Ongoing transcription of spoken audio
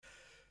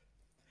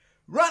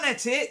Run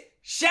at it,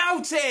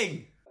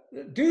 shouting!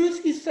 Do as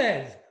he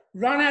says.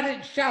 Run at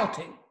it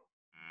shouting.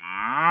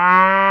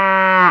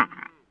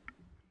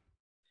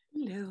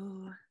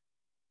 Hello.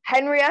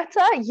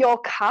 Henrietta, your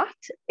cat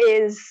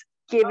is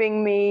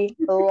giving me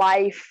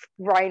life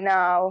right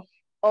now.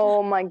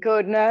 Oh my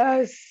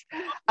goodness.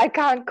 I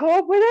can't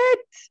cope with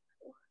it.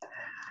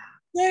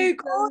 So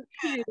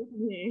cute,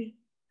 isn't he?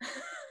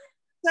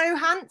 So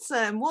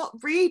handsome. What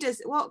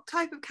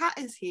type of cat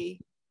is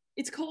he?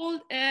 It's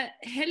called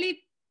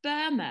Heli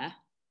Burma.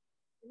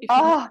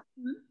 Oh,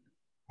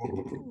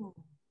 Oh,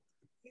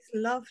 he's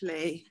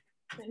lovely.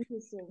 Thank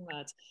you so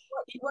much.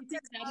 He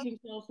did that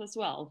himself as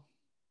well.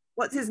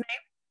 What's his name?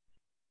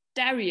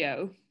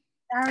 Dario.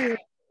 Dario.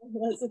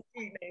 That's a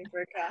cute name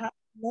for a cat.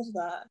 Love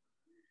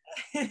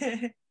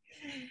that.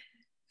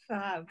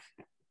 Fab.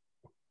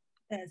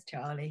 There's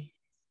Charlie.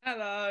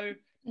 Hello.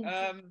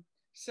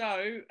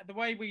 So the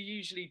way we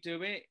usually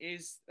do it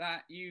is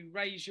that you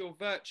raise your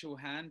virtual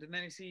hand, and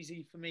then it's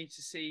easy for me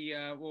to see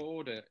what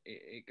order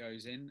it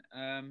goes in.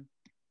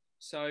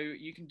 So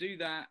you can do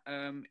that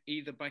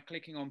either by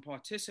clicking on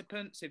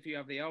participants if you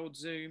have the old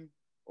Zoom,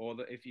 or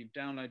that if you've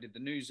downloaded the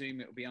new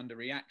Zoom, it will be under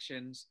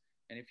reactions.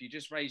 And if you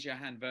just raise your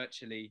hand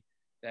virtually,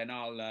 then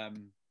I'll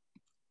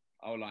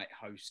like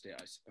host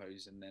it, I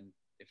suppose. And then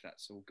if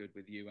that's all good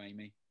with you,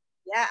 Amy.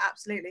 Yeah,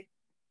 absolutely.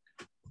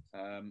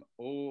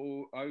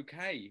 Oh,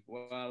 okay.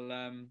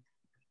 Well,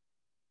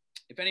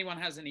 if anyone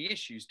has any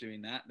issues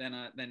doing that,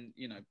 then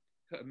you know,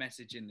 put a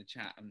message in the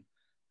chat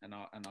and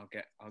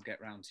I'll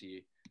get round to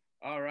you.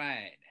 All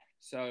right.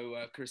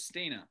 So,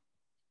 Christina.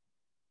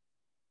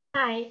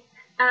 Hi.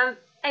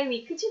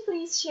 Amy, could you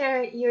please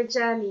share your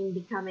journey in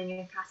becoming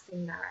a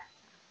casting director?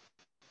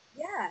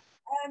 Yeah.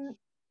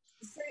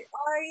 So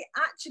I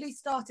actually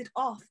started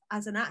off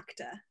as an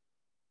actor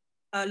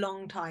a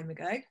long time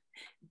ago,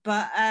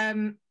 but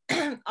I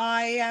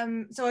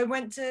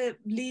went to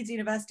Leeds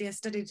University. I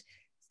studied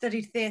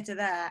theatre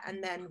there,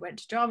 and then went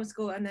to drama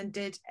school, and then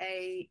did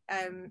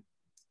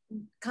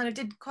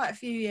did quite a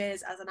few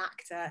years as an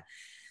actor.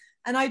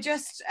 And I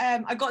just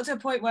I got to a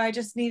point where I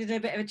just needed a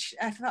bit of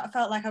I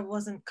felt like I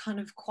wasn't kind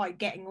of quite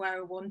getting where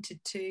I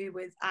wanted to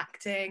with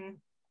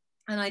acting,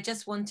 and I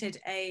just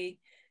wanted a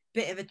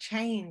bit of a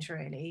change,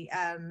 really.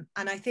 And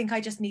I think I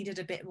just needed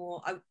a bit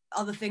more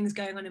other things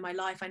going on in my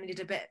life. I needed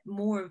a bit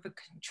more of a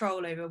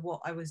control over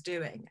what I was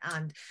doing,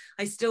 and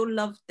I still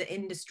loved the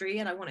industry,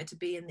 and I wanted to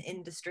be in the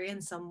industry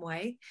in some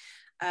way.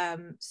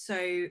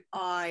 So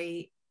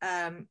I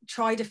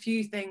tried a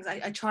few things.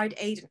 I tried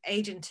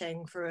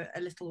agenting for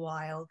a little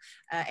while,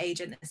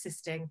 agent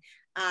assisting,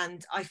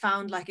 and I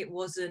found like it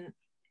wasn't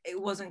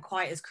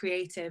quite as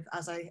creative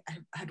as I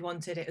had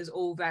wanted. It was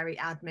all very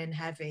admin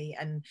heavy,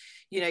 and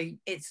you know,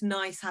 it's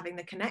nice having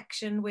the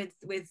connection with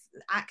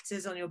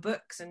actors on your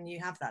books, and you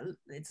have that,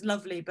 it's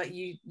lovely, but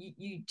you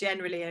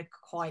generally are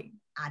quite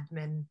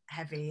admin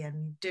heavy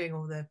and doing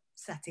all the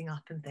setting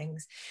up and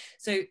things.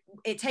 So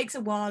it takes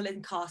a while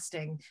in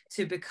casting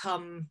to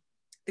become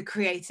the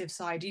creative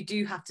side. You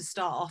do have to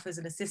start off as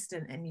an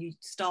assistant, and you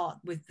start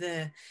with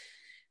the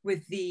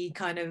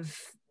kind of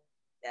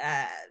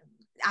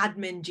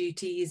admin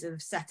duties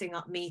of setting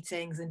up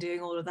meetings and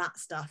doing all of that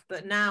stuff.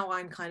 But now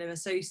I'm kind of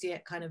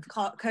associate, kind of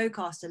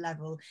co-caster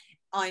level.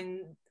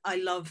 I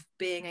love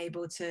being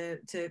able to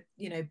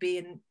you know,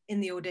 be in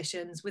the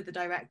auditions with the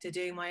director,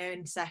 doing my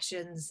own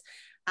sessions,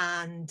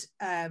 and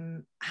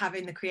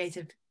having the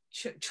creative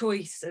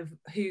choice of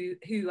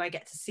who I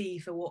get to see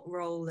for what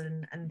role,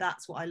 and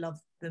that's what I love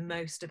the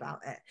most about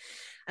it.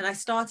 And I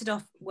started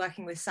off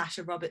working with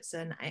Sasha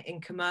Robertson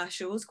in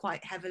commercials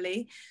quite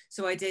heavily,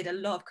 so I did a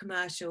lot of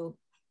commercial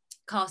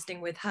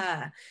casting with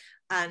her,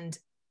 and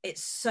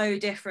it's so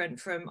different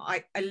from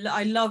I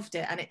loved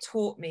it, and it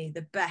taught me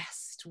the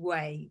best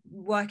way.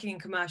 Working in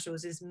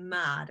commercials is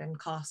mad, and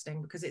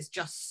casting, because it's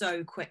just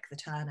so quick, the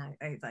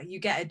turnover. You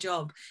get a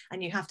job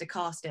and you have to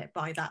cast it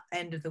by that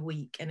end of the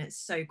week, and it's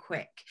so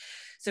quick.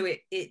 So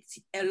it's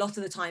a lot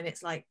of the time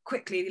it's like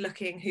quickly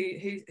looking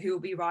who will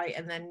be right,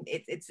 and then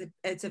it's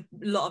a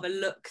lot of a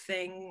look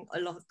thing a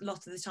lot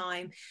of the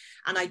time.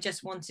 And I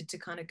just wanted to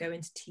kind of go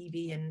into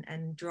TV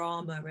and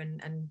drama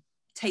and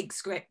take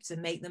scripts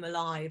and make them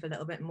alive a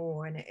little bit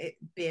more, and it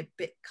be a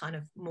bit kind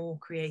of more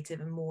creative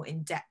and more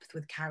in depth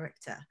with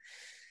character.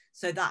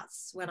 So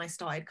that's when I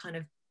started kind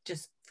of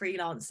just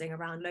freelancing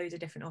around loads of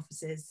different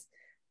offices,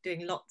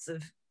 doing lots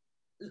of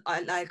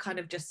I kind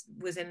of just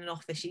was in an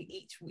office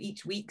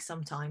each week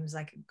sometimes,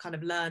 like kind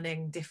of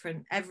learning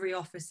different, every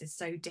office is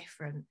so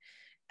different.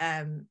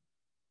 And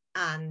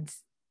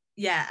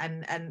yeah,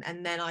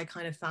 and then I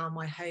kind of found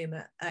my home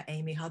at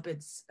Amy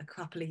Hubbard's a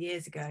couple of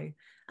years ago,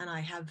 and I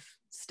have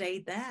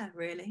stayed there,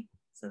 really.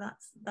 So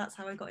that's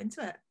how I got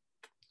into it.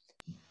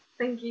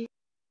 Thank you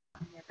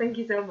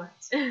so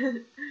much.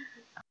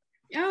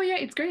 Oh yeah,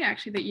 it's great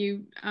actually that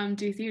you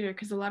do theatre,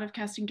 because a lot of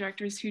casting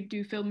directors who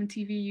do film and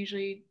TV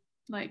usually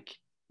like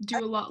do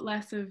a lot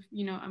less of,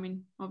 you know, I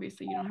mean,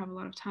 obviously you don't have a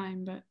lot of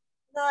time, but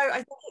no, I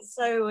think it's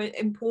so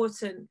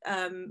important,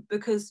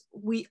 because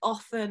we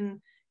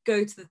often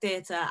go to the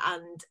theatre,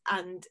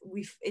 and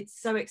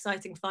it's so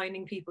exciting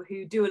finding people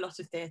who do a lot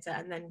of theatre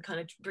and then kind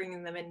of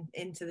bringing them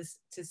into this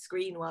to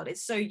screen world.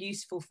 It's so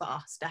useful for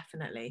us,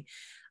 definitely,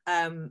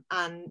 and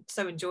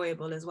so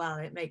enjoyable as well.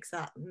 It makes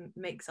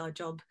our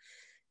job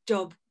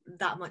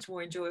that much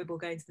more enjoyable,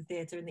 going to the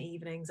theatre in the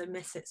evenings. I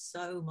miss it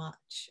so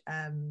much.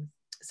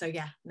 So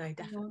yeah, no,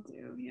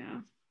 definitely. Will do,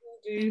 yeah.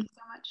 Do. Thank you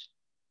so much.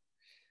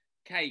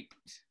 Kate.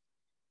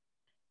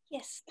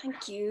 Yes,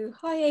 thank you.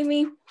 Hi,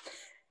 Amy.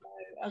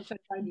 I'm so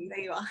proud of you. There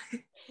you are.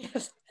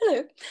 Yes,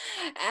 hello.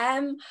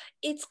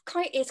 It's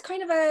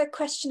kind of a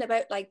question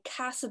about like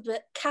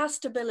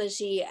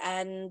castability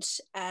and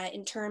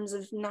in terms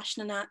of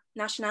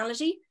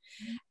nationality,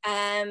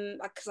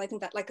 because I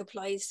think that like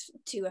applies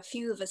to a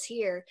few of us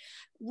here.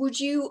 Would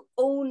you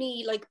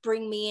only like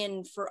bring me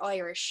in for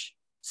Irish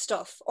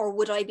stuff, or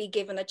would I be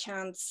given a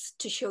chance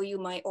to show you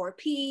my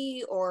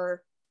RP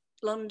or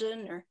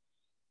London or?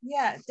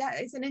 Yeah,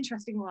 it's an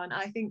interesting one.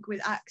 I think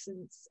with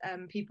accents,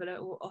 people are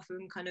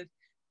often kind of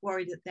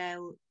worried that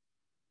they'll.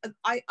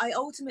 I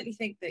ultimately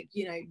think that,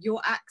 you know,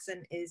 your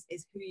accent is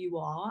who you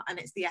are, and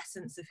it's the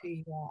essence of who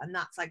you are, and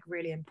that's like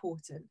really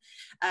important,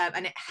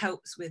 and it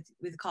helps with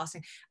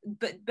casting.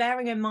 But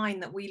bearing in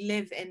mind that we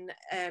live in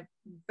a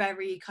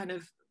very kind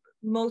of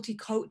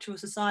multicultural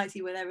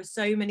society where there are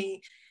so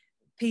many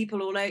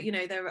people all over, you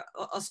know, there are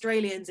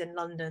Australians in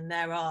London,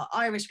 there are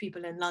Irish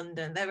people in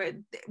London,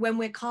 when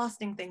we're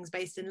casting things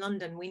based in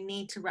London, we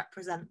need to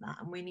represent that,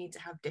 and we need to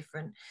have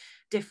different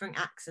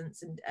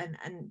accents and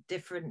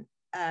different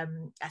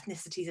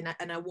ethnicities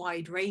and a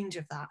wide range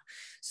of that.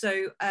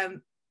 So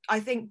I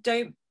think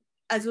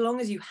as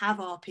long as you have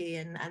RP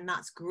and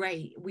that's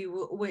great, we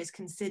will always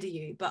consider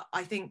you. But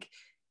I think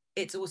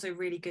it's also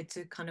really good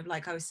to kind of,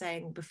 like I was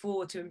saying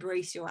before, to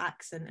embrace your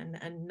accent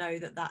and know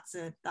that that's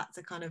a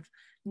kind of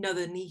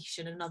another niche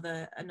and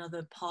another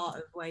part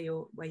of where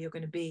you're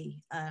going to be.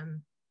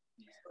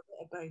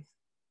 Both.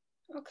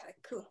 Okay,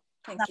 cool.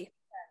 Thank you.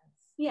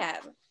 Yeah,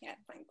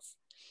 thanks.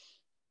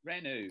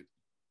 Renu.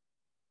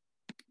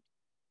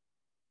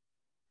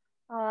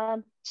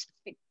 Just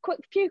a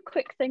few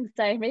quick things,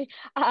 Amy.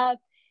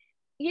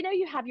 You know,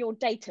 you have your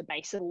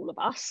database of all of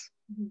us.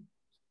 Mm-hmm.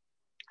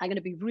 I'm going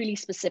to be really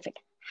specific.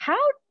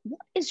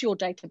 What is your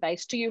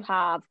database? Do you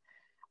have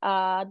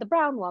the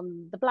brown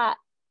one, the black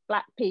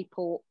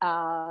people,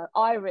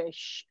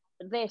 Irish,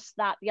 this,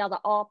 that, the other,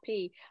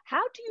 RP?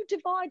 How do you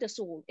divide us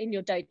all in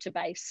your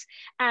database?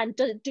 And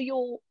do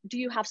you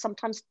have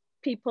sometimes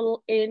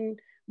people in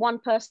one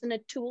person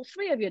in 2 or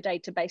 3 of your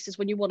databases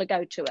when you want to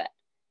go to it?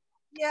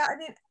 Yeah, I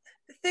mean,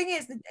 the thing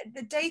is,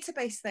 the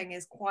database thing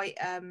is quite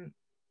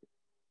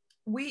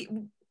we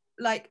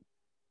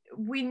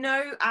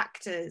know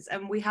actors,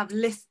 and we have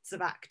lists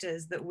of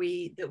actors that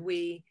we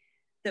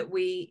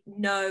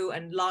know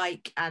and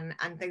like and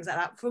things like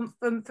that.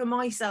 For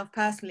myself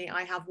personally,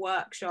 I have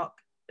workshop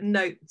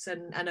notes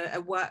and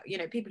a work, you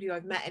know, people who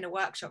I've met in a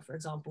workshop, for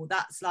example.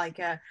 That's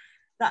a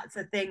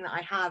thing that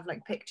I have,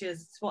 like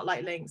pictures,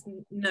 spotlight links,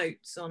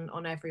 notes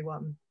on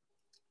everyone.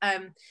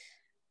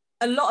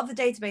 A lot of the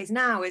database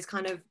now is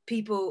kind of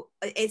people,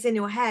 it's in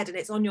your head and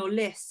it's on your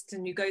list,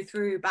 and you go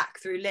back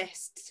through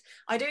lists.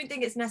 I don't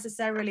think it's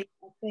necessarily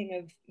a thing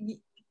of,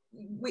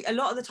 a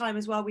lot of the time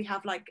as well, we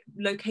have like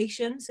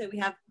locations. So we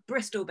have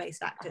Bristol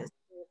based actors,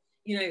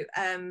 you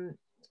know,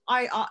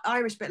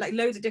 Irish, but like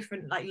loads of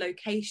different like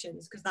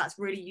locations, because that's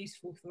really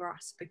useful for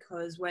us,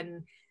 because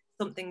when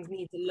something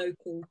needs a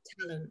local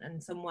talent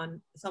and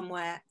someone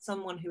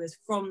who is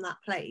from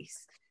that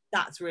place,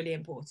 that's really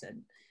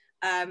important.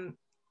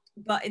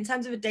 But in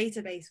terms of a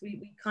database,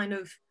 we kind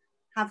of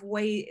have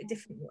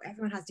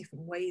everyone has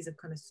different ways of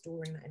kind of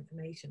storing that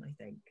information, I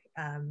think.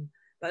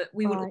 But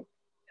we would on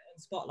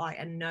Spotlight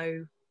and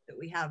know that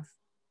we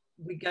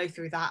go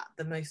through that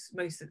the most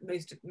of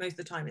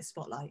the time. It's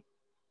Spotlight.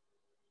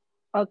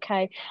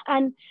 Okay.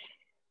 And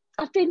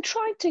I've been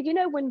trying to, you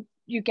know, when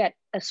you get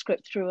a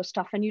script through or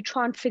stuff and you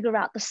try and figure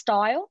out the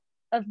style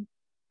of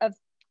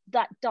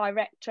that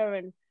director,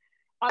 and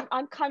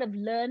I'm kind of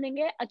learning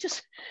it.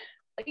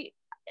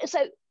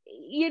 So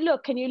you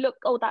look,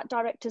 oh, that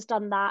director's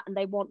done that, and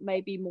they want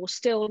maybe more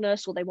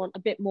stillness, or they want a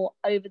bit more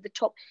over the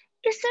top.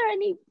 Is there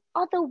any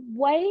other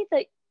way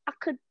that I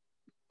could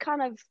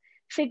kind of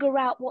figure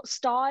out what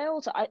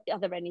styles? Are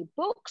there any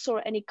books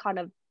or any kind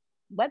of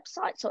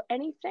websites or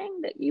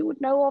anything that you would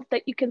know of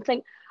that you can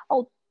think,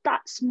 oh,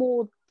 that's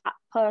more that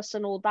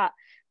person or that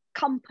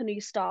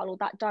company style or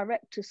that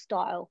director's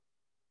style?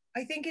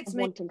 I think it's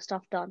wanting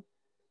stuff done.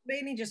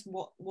 Mainly just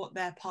what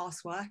their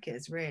past work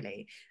is,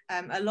 really.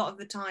 A lot of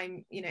the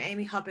time, you know,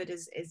 Amy Hubbard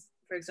is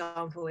for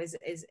example, is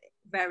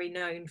very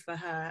known for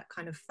her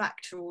kind of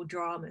factual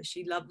dramas.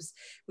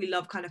 We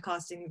love kind of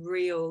casting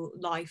real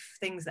life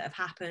things that have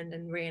happened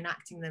and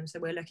reenacting them. So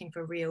we're looking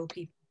for real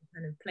people to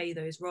kind of play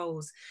those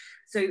roles.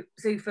 So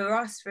for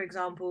us, for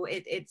example,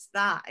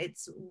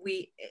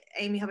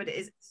 Amy Hubbard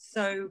is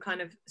so kind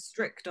of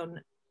strict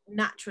on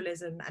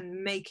naturalism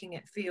and making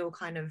it feel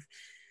kind of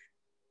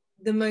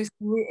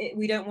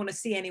we don't want to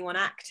see anyone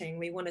acting.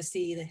 We want to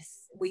see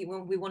this, we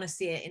want to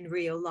see it in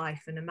real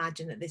life and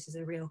imagine that this is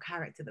a real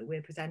character that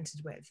we're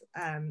presented with.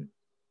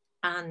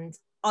 And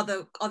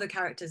other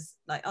characters,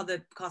 like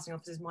other casting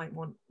officers, might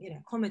want, you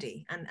know,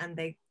 comedy, and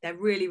they're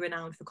really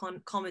renowned for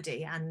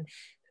comedy, and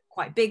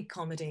quite big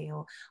comedy.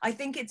 Or I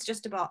think it's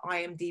just about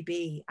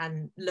IMDb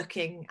and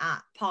looking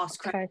at past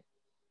credits,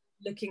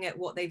 looking at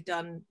what they've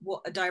done,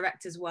 what a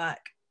director's work.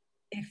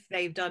 If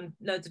they've done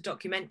loads of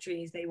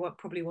documentaries, they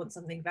probably want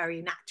something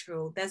very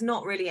natural. There's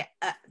not really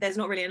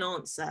an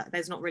answer.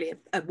 There's not really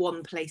a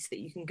one place that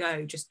you can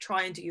go. Just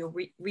try and do your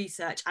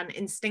research and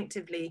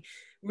instinctively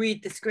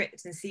read the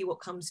script and see what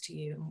comes to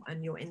you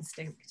and your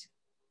instinct.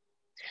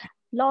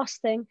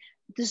 Last thing,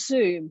 the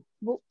Zoom.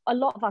 Well, a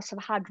lot of us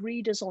have had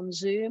readers on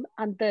Zoom,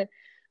 and the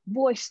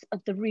voice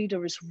of the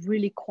reader is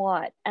really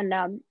quiet. And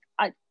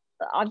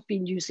I've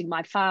been using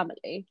my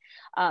family,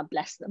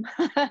 bless them,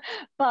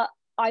 but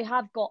I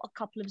have got a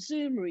couple of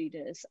Zoom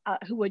readers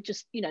who are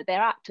just, you know, they're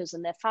actors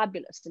and they're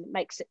fabulous, and it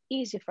makes it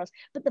easier for us.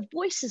 But the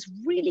voice is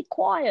really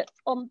quiet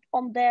on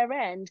their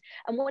end.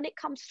 And when it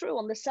comes through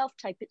on the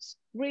self-tape, it's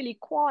really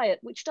quiet,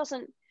 which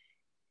doesn't,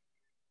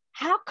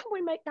 how can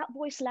we make that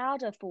voice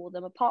louder for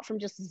them apart from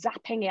just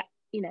zapping it,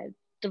 you know,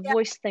 the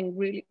voice thing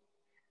really?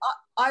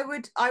 I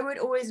would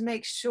always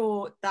make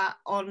sure that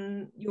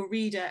on your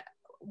reader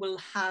will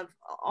have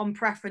on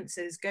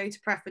preferences, go to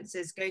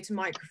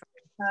microphone,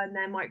 turn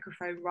their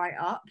microphone right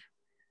up.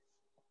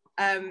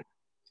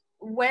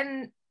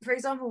 When, for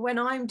example, when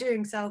I'm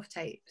doing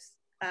self-tapes,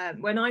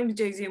 when I'm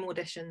doing Zoom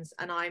auditions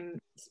and I'm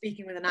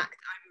speaking with an actor,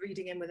 I'm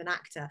reading in with an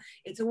actor,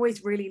 it's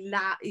always really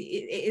loud.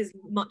 It is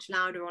much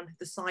louder on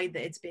the side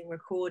that it's being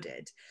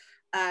recorded.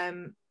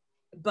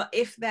 But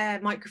if their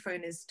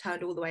microphone is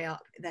turned all the way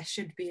up, there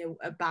should be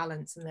a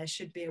balance, and there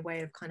should be a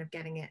way of kind of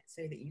getting it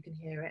so that you can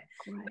hear it.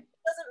 Right. It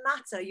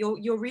doesn't matter.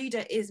 Your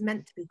reader is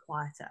meant to be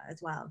quieter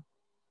as well.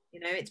 You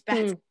know, it's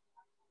better to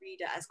read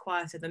it as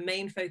quieter. The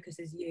main focus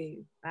is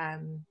you,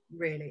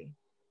 really.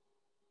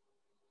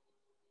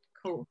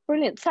 Cool.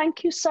 Brilliant.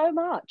 Thank you so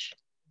much.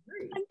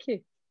 Thank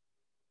you.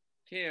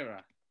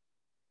 Kira.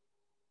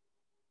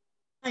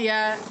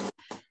 Yeah.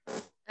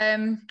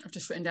 I've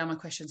just written down my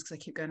questions because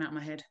I keep going out of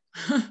my head.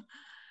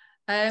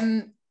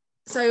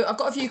 So I've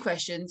got a few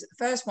questions.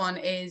 First one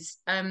is,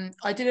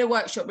 I did a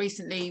workshop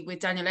recently with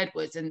Daniel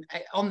Edwards, and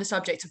on the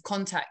subject of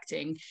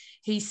contacting,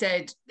 he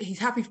said he's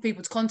happy for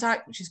people to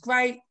contact, which is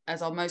great,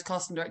 as are most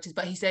casting directors,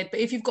 but he said, but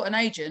if you've got an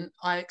agent,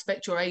 I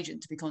expect your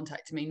agent to be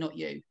contacting me, not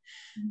you.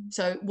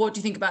 So what do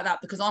you think about that?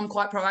 Because I'm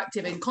quite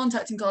proactive in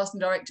contacting casting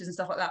directors and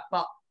stuff like that,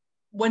 but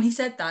when he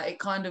said that, it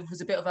kind of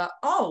was a bit of a,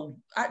 oh,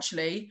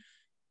 actually,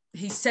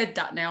 he said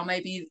that now,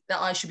 maybe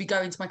that I should be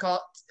going to my car,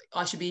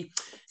 I should be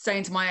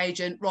saying to my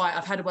agent, right,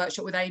 I've had a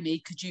workshop with Amy,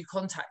 could you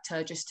contact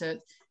her just to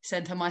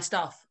send her my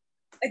stuff?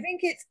 I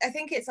think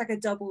it's like a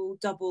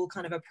double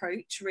kind of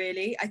approach,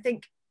 really. I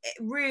think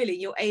really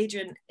your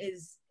agent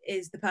is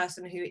the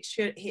person who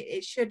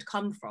it should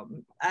come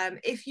from.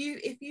 If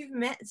you've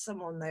met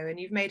someone though, and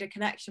you've made a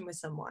connection with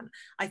someone,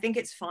 I think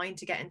it's fine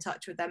to get in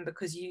touch with them,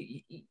 because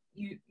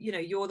you know,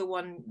 you're the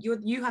one,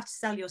 you have to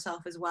sell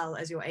yourself as well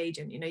as your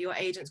agent. You know, your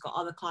agent's got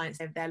other clients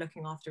they're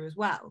looking after as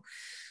well.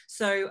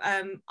 So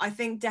I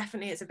think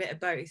definitely it's a bit of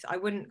both. I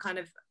wouldn't kind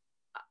of,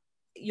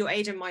 your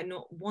agent might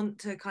not want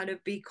to kind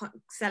of be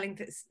sending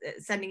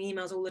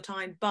emails all the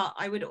time, but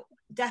I would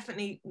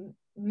definitely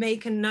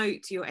make a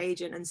note to your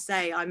agent and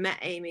say, I met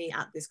Amy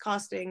at this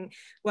casting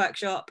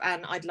workshop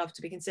and I'd love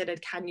to be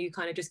considered. Can you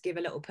kind of just give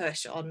a little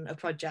push on a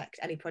project,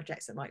 any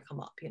projects that might come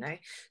up, you know?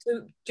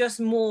 So just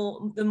the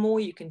more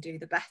you can do,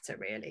 the better,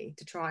 really,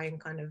 to try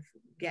and kind of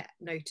get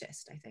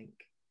noticed, I think.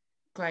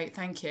 Great,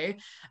 thank you.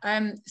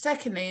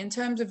 Secondly, in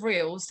terms of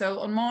reels, so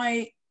on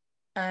my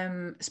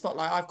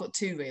spotlight, I've got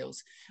 2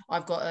 reels.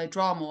 I've got a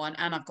drama one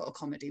and I've got a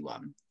comedy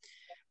one.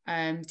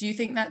 Do you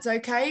think that's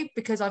okay?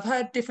 Because I've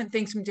heard different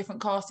things from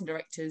different casting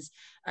directors,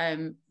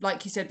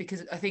 like you said,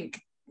 because I think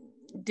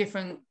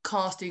different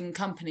casting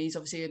companies,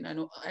 obviously,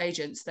 and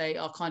agents, they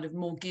are kind of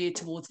more geared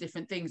towards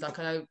different things. Like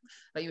I know,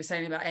 like you were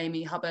saying about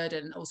Amy Hubbard,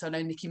 and also I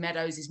know Nikki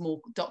Meadows is more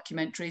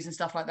documentaries and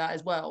stuff like that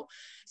as well.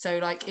 So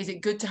like, is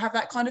it good to have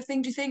that kind of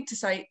thing, do you think, to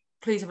say,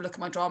 please have a look at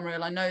my drama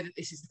reel, I know that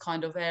this is the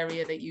kind of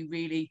area that you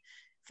really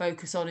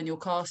focus on in your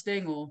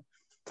casting? Or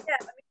yeah,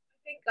 I mean,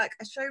 I think like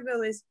a show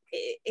reel is,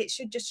 it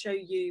should just show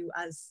you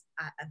as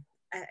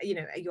you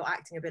know, your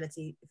acting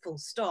ability, full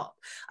stop.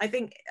 I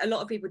think a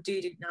lot of people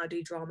now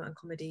do drama and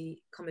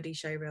comedy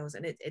show reels,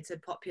 and it's a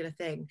popular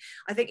thing.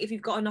 I think if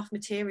you've got enough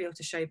material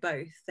to show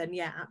both, then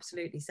yeah,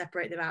 absolutely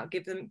separate them out,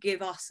 give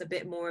us a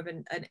bit more of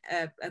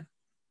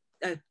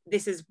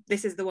this is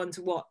the one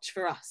to watch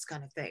for us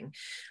kind of thing.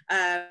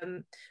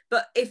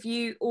 But if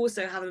you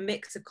also have a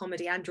mix of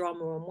comedy and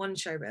drama on one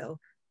show reel,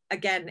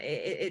 again,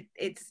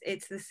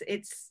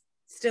 it's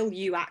still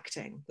you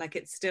acting. Like,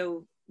 it's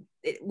still,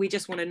 we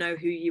just want to know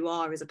who you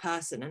are as a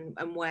person,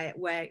 and where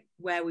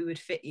we would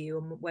fit you,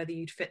 and whether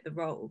you'd fit the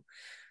role.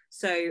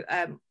 So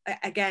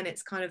again,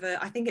 it's kind of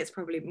I think it's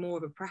probably more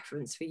of a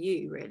preference for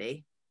you,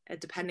 really.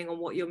 depending on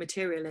what your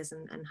material is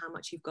and how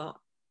much you've got.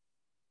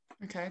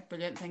 Okay,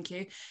 brilliant, thank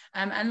you.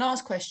 And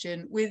last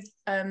question, with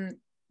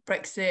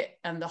Brexit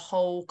and the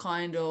whole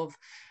kind of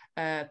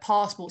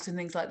passports and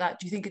things like that,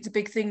 do you think it's a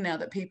big thing now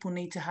that people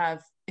need to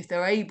have, if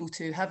they're able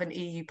to, have an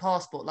EU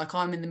passport? Like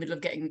I'm in the middle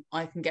of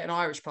I can get an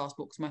Irish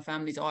passport because my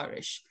family's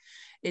Irish.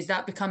 Is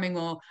that becoming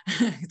more,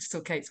 it's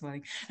still Kate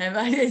smiling,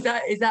 is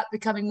that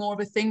becoming more of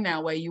a thing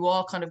now where you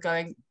are kind of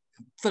going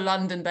for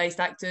London-based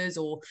actors,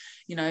 or,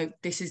 you know,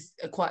 this is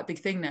quite a big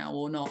thing now,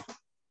 or not?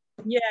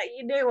 Yeah,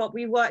 you know what,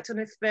 we worked on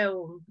a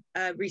film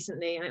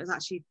recently, and it was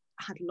actually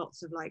had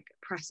lots of like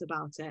press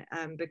about it,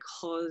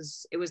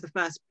 because it was the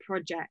first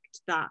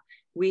project that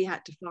we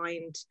had to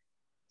find.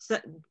 So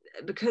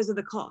because of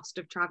the cost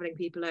of traveling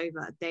people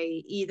over,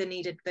 they either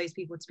needed those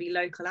people to be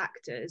local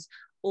actors,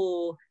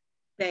 or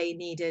they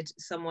needed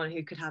someone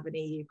who could have an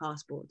EU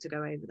passport to go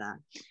over there.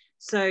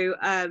 So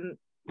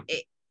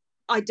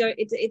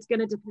it's going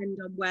to depend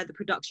on where the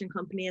production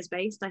company is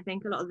based, I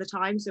think, a lot of the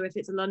time. So if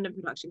it's a London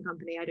production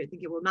company, I don't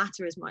think it will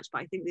matter as much,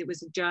 but I think it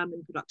was a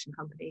German production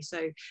company,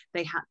 so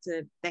they had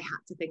to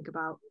think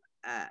about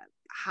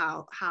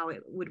how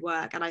it would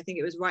work. And I think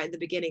it was right at the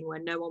beginning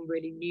when no one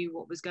really knew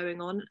what was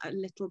going on a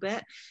little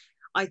bit.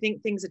 I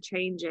think things are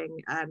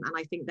changing, and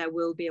I think there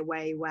will be a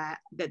way where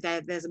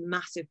there's a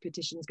massive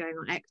petitions going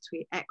on.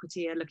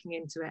 Equity are looking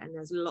into it, and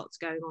there's lots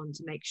going on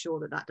to make sure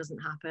that doesn't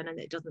happen and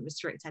it doesn't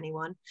restrict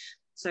anyone.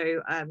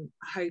 So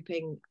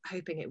hoping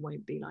it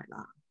won't be like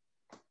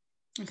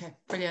that. Okay,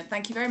 brilliant.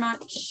 Thank you very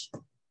much.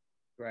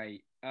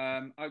 Great.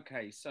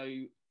 Okay, so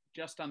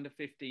just under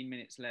 15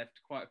 minutes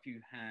left, quite a few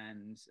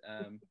hands.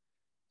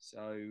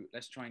 So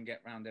let's try and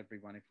get round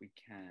everyone if we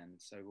can.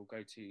 So we'll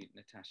go to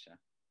Natasha.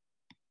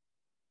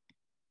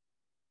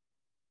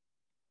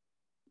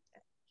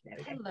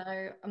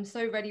 Hello, I'm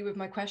so ready with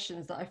my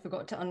questions that I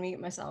forgot to unmute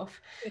myself.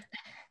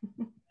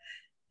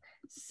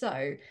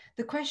 So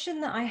the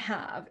question that I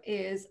have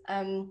is,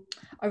 I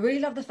really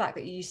love the fact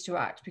that you used to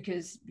act,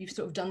 because you've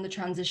sort of done the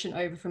transition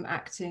over from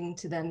acting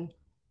to then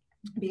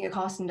being a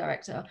casting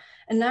director.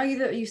 And now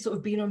that you've sort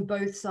of been on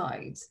both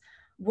sides,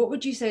 what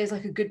would you say is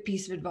like a good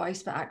piece of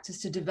advice for actors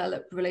to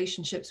develop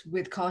relationships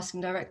with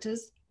casting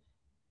directors?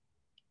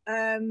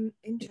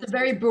 It's a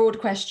very broad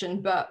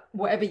question, but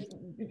whatever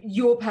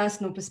your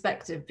personal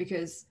perspective,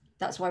 because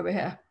that's why we're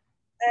here.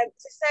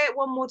 So say it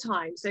one more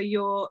time. So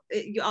you're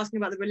asking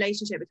about the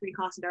relationship between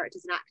casting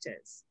directors and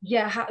actors.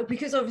 Yeah,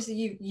 because obviously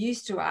you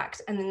used to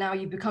act, and then now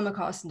you become a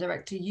casting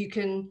director. You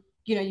can,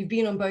 you know, you've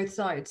been on both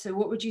sides. So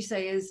what would you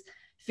say is,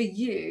 for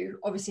you,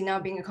 obviously now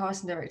being a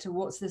casting director,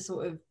 what's the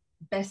sort of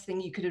best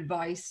thing you could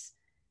advise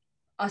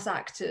us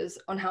actors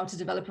on how to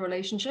develop a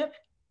relationship?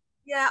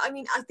 Yeah, I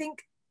mean, I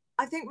think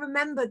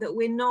remember that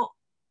we're not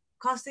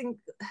casting.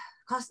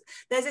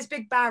 There's this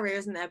big barrier,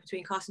 isn't there,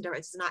 between casting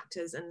directors and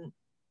actors,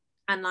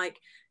 and like,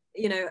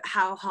 you know,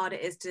 how hard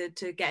it is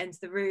to get into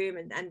the room,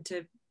 and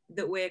to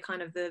that we're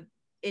kind of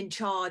in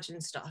charge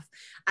and stuff,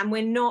 and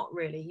we're not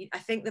really. I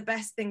think the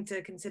best thing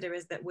to consider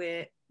is that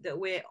we're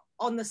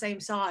on the same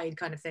side,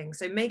 kind of thing.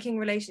 So making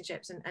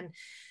relationships and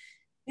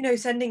you know,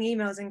 sending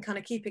emails and kind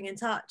of keeping in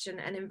touch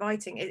and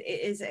inviting, it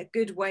is a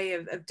good way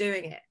of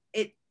doing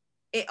it.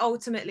 It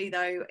ultimately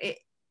though,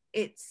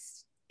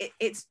 it's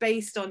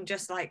based on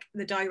just like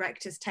the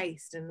director's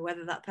taste and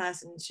whether that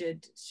person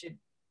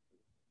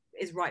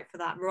is right for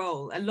that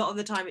role. A lot of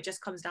the time it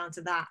just comes down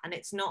to that, and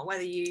it's not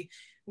whether you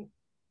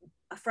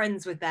are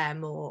friends with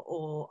them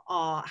or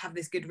have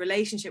this good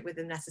relationship with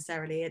them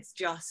necessarily. It's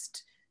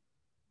just,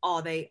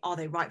 are they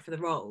right for the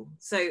role?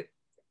 So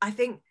I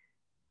think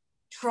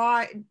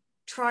try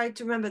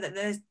to remember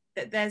that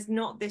there's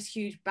not this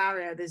huge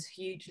barrier, there's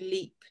a huge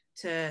leap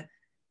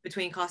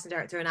between casting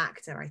director and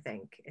actor, I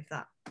think, if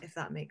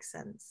that makes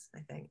sense. I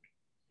think,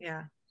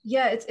 yeah,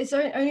 it's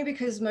only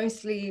because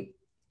mostly,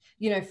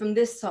 you know, from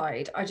this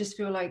side, I just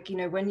feel like, you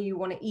know, when you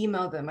want to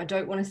email them, I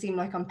don't want to seem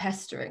like I'm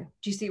pestering.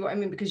 Do you see what I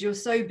mean? Because you're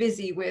so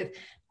busy with,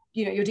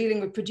 you know, you're dealing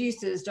with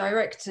producers,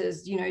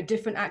 directors, you know,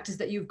 different actors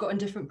that you've got in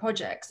different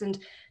projects, and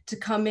to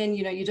come in,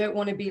 you know, you don't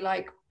want to be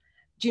like,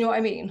 do you know what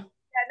I mean?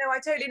 Yeah, no, I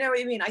totally know what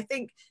you mean. I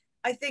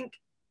think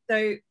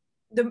though,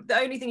 the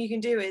only thing you can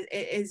do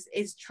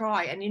is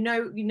try, and you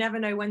never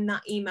know when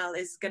that email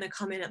is going to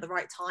come in at the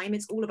right time.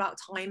 It's all about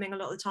timing a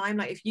lot of the time.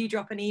 Like if you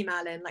drop an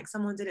email in, like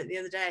someone did it the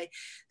other day,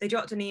 they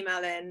dropped an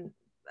email in,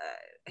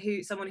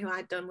 someone who I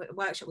had done a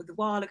workshop with a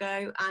while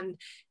ago, and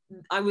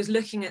I was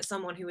looking at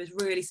someone who was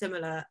really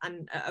similar,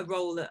 and a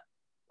role that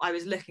I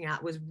was looking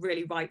at was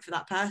really right for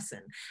that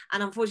person.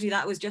 And unfortunately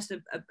that was just a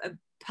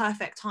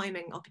perfect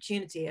timing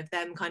opportunity of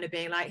them kind of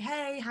being like,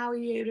 hey, how are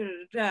you, da,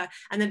 da, da,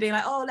 and then being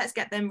like, oh, let's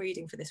get them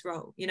reading for this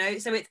role, you know.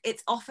 So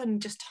it's often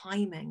just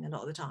timing a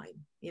lot of the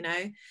time, you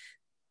know,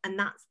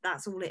 and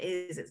that's all it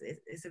is.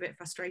 It's a bit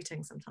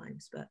frustrating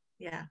sometimes, but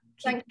yeah.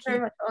 Thank you very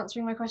much for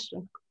answering my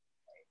question.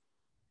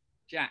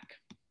 Jack.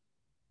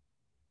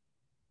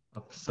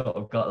 I've sort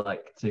of got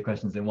like two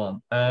questions in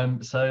one.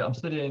 So I'm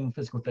studying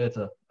physical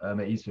theatre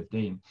at East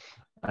 15,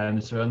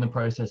 So we're in the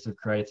process of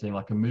creating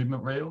like a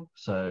movement reel.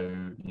 So,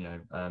 you know,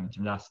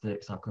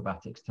 gymnastics,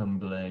 acrobatics,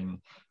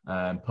 tumbling,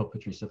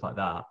 puppetry, stuff like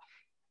that.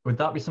 Would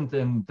that be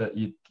something that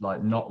you'd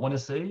like not want to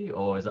see,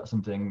 or is that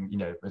something, you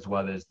know, as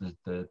well as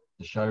the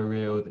show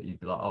reel, that you'd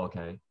be like, oh,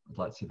 okay, I'd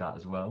like to see that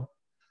as well?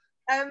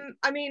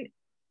 I mean,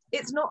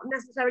 it's not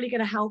necessarily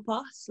going to help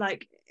us.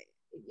 Like,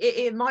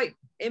 it might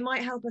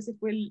help us if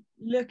we're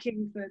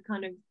looking for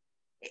kind of,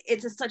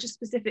 it's such a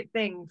specific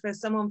thing for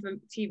someone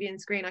from TV and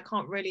screen. I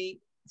can't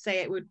really say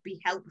it would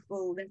be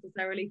helpful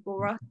necessarily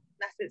for us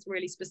unless it's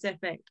really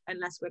specific,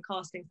 unless we're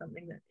casting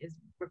something that is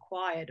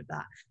required of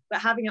that. But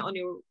having it on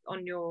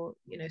your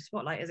you know,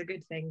 spotlight is a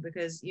good thing,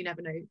 because you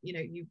never know, you know,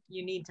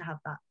 you need to have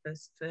that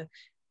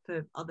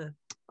for other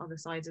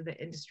sides of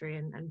the industry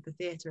and for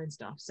theatre and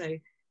stuff. So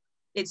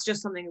it's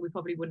just something that we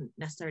probably wouldn't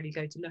necessarily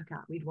go to look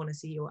at. We'd want to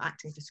see your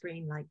acting for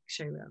screen, like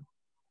show reel.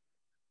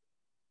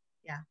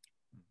 Yeah.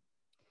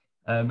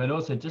 And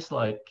also just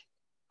like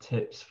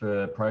tips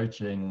for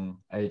approaching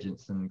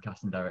agents and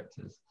casting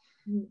directors.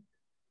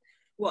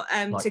 What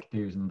like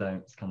do's and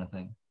don'ts kind of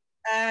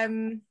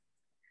thing.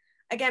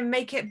 Again,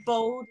 make it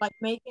bold, like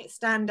make it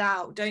stand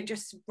out. Don't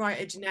just write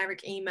a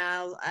generic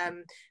email.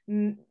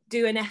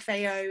 Do an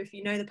FAO. If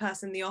you know the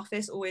person in the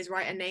office, always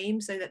write a name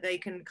so that they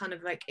can kind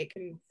of like, it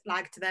can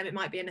flag to them. It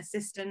might be an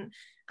assistant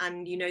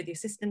and you know the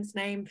assistant's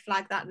name,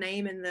 flag that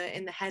name in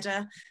the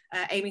header.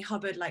 Amy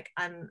Hubbard, like,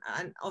 and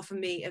often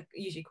me are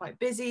usually quite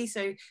busy,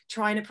 so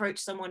try and approach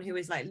someone who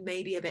is like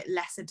maybe a bit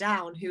lesser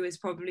down, who has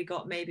probably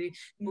got maybe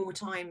more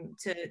time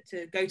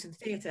to go to the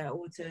theatre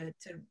or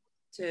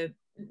to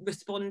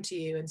respond to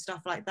you and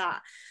stuff like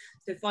that.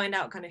 So find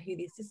out kind of who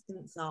the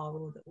assistants are,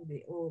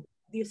 or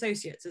the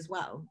associates as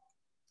well.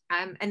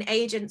 And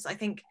agents, I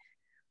think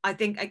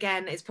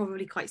again it's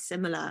probably quite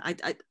similar.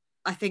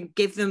 I think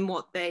give them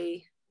what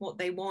they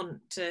want,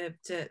 to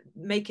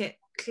make it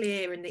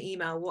clear in the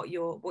email what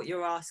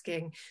you're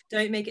asking.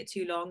 Don't make it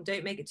too long,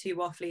 don't make it too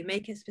waffly,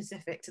 make it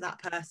specific to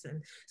that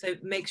person. So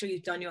make sure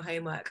you've done your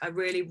homework. I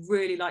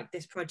really like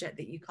this project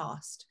that you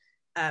cast.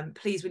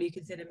 Please will you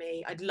consider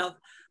me?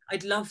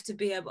 I'd love to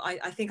be able,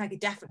 I think I could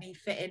definitely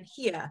fit in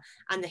here,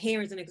 and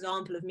here is an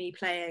example of me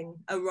playing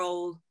a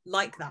role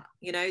like that.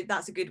 You know,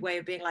 that's a good way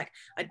of being like,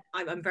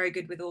 I'm very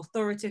good with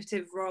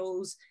authoritative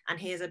roles, and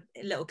here's a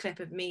little clip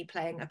of me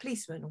playing a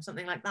policeman or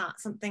something like that.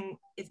 Something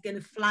is going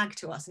to flag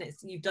to us, and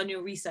it's, you've done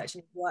your research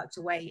and you've worked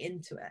your way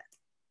into it.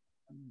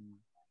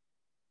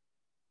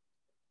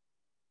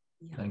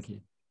 Yes. Thank you.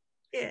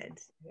 Good.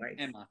 Right.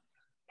 Emma.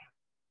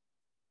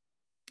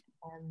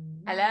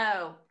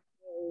 Hello.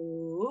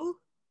 Oh,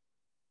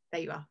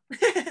 there you are.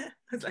 I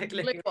was like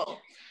looking. Cool.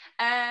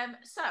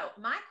 So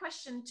my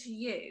question to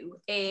you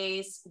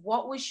is,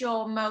 what was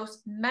your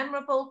most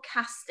memorable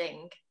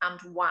casting and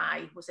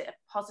why? Was it a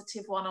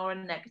positive one or a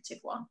negative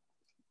one?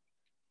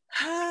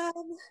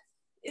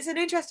 It's an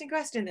interesting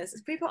question. This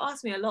people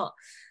ask me a lot,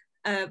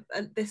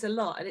 this a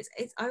lot, and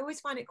it's I always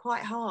find it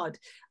quite hard.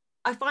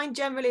 I find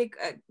generally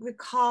the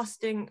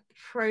casting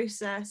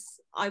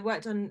process, I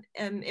worked on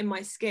In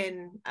My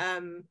Skin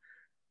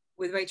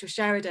with Rachel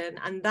Sheridan,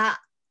 and that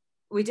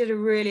we did a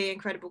really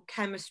incredible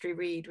chemistry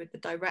read with the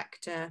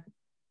director,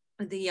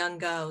 the young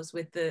girls,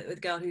 with the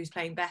girl who's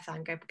playing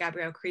Bethan,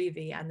 Gabrielle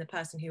Creevy, and the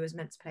person who was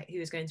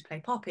going to play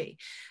Poppy,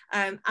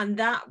 and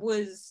that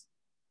was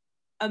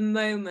a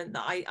moment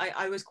that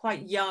I was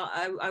quite young.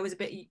 I was a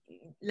bit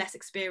less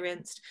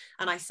experienced,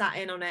 and I sat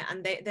in on it,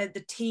 and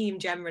the team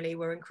generally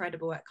were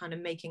incredible at kind of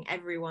making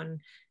everyone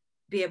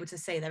be able to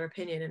say their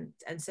opinion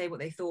and say what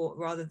they thought,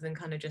 rather than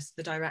kind of just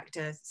the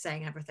director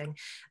saying everything.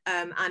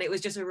 And it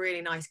was just a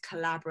really nice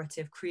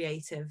collaborative,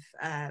 creative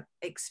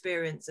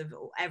experience of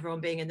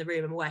everyone being in the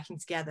room and working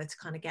together to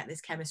kind of get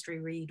this chemistry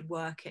read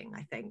working,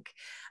 I think.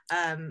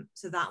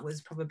 So that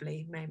was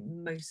probably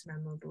most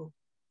memorable.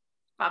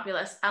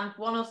 Fabulous. And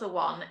one other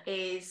one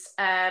is,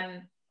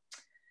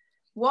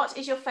 what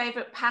is your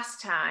favourite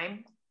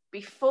pastime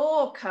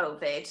before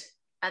COVID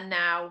and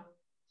now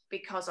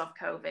because of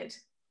COVID?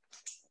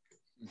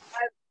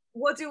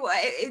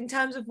 In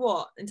terms of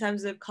what? In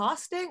terms of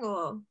casting,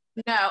 or?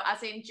 No,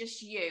 as in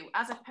just you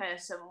as a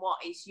person.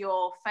 What is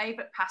your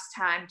favourite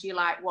pastime? Do you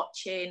like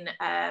watching,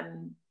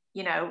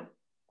 you know,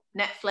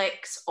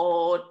 Netflix,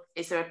 or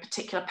is there a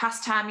particular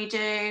pastime you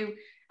do?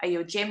 Are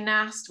you a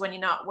gymnast when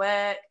you're not at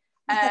work?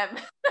 Or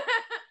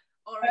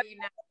are you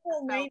now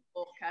a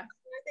walker?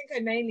 I think I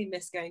mainly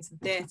miss going to the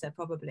theatre,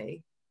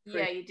 probably.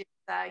 Yeah, you did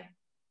say.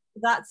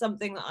 That's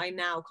something that I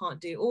now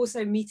can't do.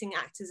 Also meeting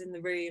actors in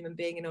the room and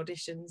being in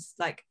auditions.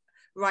 Like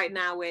right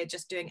now we're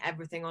just doing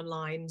everything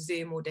online,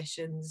 Zoom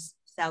auditions,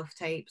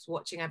 self-tapes,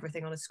 watching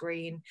everything on a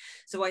screen.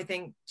 So I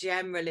think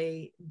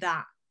generally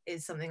that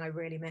is something I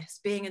really miss,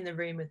 being in the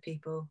room with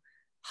people,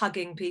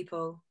 hugging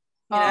people.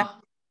 You know?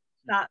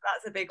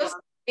 That's a big one.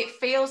 It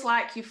feels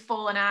like you've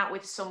fallen out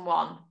with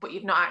someone, but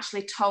you've not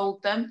actually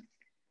told them.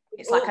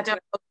 It's like,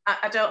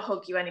 I don't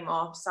hug you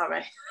anymore,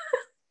 sorry.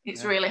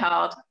 It's really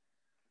hard.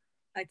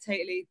 I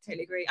totally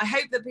agree. I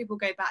hope that people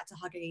go back to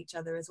hugging each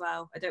other as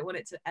well. I don't want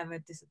it to ever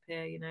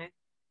disappear, you know.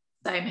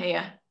 Same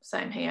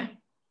here.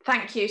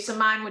 Thank you. So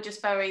mine were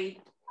just very,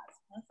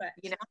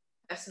 you know,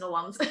 personal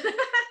ones.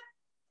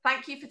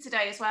 Thank you for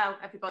today as well,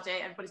 everybody.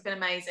 Everybody's been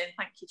amazing.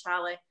 Thank you,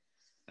 Charlie.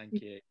 Thank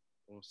you.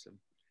 Awesome.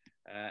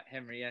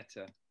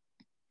 Henrietta.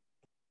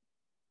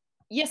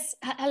 Yes,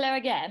 hello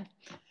again.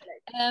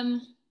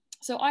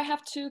 So I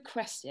have 2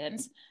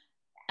 questions.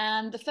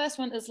 And the first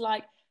one is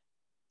like,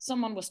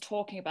 someone was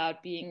talking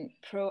about being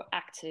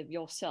proactive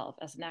yourself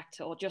as an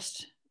actor, or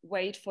just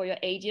wait for your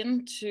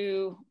agent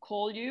to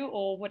call you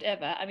or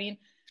whatever. I mean,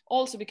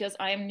 also because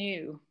I am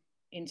new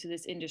into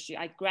this industry,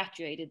 I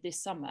graduated this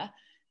summer.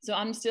 So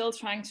I'm still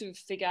trying to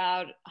figure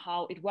out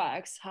how it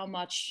works. How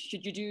much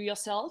should you do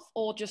yourself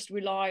or just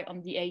rely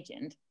on the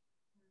agent?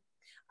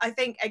 I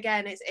think,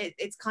 again,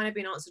 it's kind of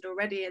been answered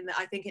already, in that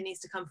I think it needs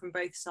to come from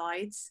both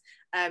sides.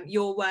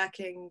 You're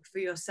working for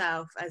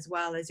yourself as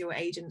well as your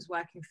agent's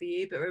working for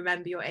you, but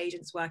remember, your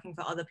agent's working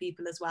for other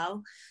people as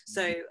well.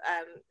 So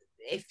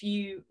if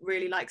you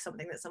really like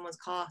something that someone's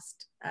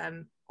cast,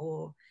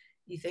 or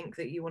you think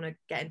that you want to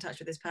get in touch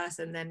with this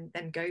person, then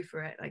go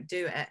for it, like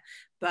do it.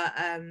 But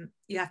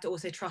you have to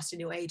also trust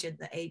in your agent,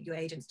 that your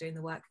agent's doing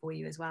the work for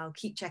you as well.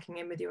 Keep checking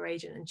in with your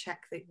agent and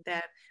check that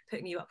they're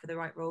putting you up for the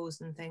right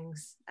roles and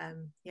things.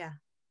 Yeah.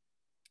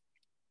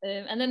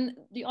 And then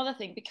the other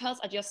thing, because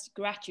I just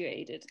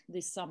graduated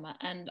this summer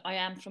and I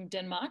am from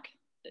Denmark,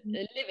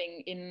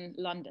 living in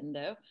London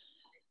though,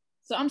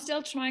 so I'm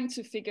still trying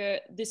to figure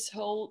this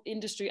whole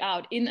industry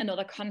out in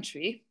another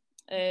country.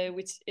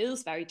 Which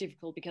is very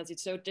difficult because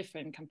it's so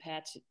different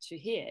compared to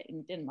here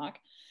in Denmark.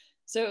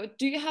 So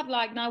do you have,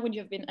 like, now when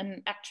you've been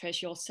an actress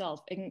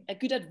yourself, a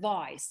good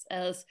advice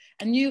as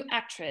a new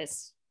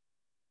actress?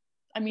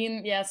 I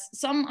mean, yes,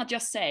 some are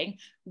just saying,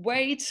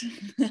 wait,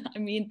 I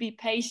mean, be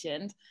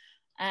patient,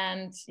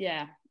 and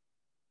yeah.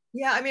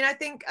 Yeah, I mean, I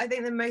think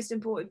the most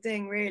important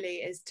thing really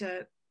is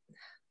to,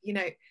 you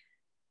know,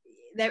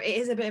 it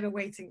is a bit of a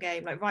waiting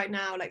game. Like right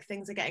now, like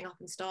things are getting up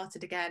and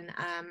started again,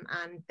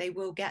 and they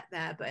will get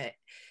there, but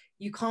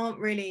you can't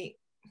really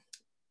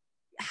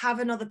have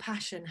another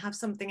passion, have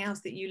something else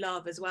that you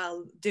love as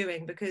well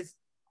doing, because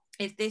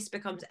if this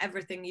becomes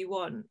everything you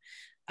want,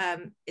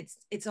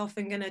 it's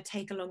often going to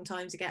take a long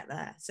time to get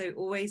there. So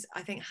always,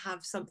 I think,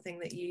 have something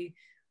that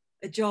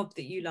a job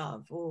that you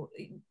love, or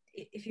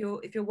if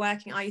you're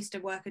working, I used to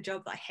work a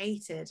job that I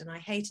hated, and I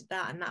hated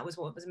that, and that was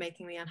what was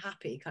making me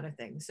unhappy, kind of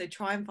thing. So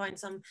try and find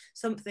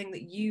something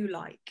that you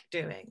like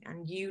doing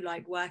and you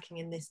like working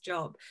in this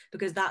job,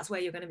 because that's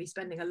where you're going to be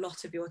spending a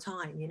lot of your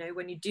time. You know,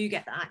 when you do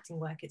get the acting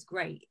work, it's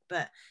great,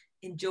 but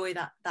enjoy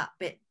that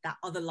bit, that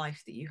other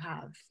life that you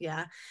have.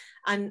 Yeah.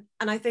 And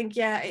I think,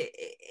 yeah, it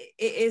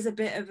is a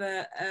bit of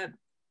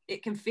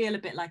it can feel a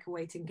bit like a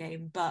waiting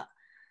game, but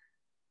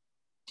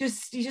you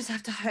just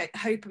have to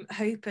hope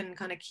and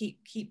kind of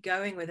keep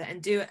going with it,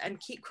 and do it, and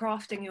keep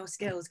crafting your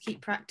skills, keep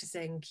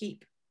practicing,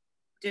 keep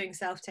doing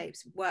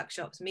self-tapes,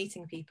 workshops,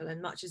 meeting people as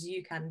much as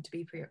you can to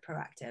be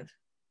proactive.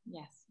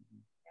 Yes.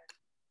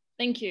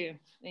 Thank you,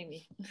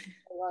 Amy. No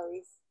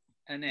worries.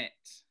 Annette.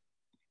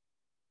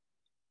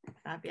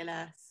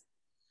 Fabulous.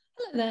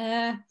 Hello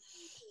there.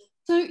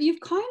 So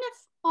you've kind of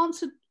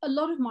answered a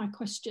lot of my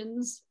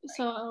questions.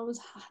 So I was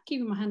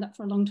keeping my hand up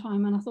for a long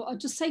time, and I thought I'd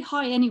just say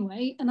hi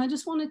anyway. And I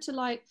just wanted to,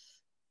 like,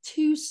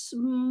 2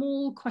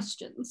 small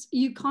questions.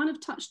 You kind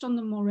of touched on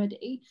them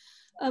already.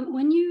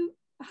 When you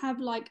have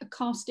like a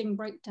casting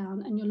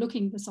breakdown and you're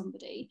looking for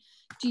somebody,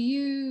 do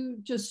you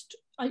just,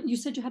 you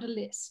said you had a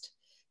list.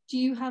 Do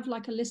you have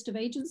like a list of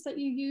agents that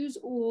you use,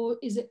 or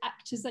is it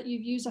actors that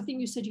you've used? I think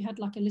you said you had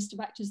like a list of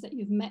actors that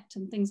you've met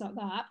and things like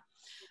that.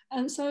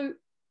 And so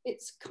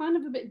it's kind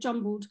of a bit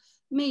jumbled.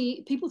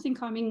 People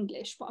think I'm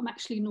English, but I'm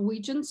actually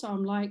Norwegian, so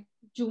I'm like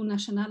dual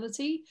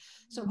nationality.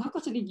 So I've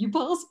got to get your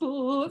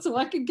passport so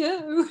I can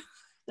go.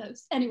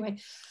 Anyway,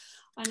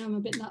 I know I'm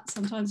a bit nuts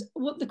sometimes.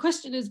 What the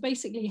question is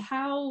basically,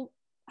 how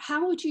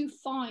would you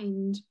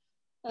find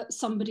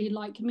somebody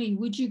like me?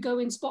 Would you go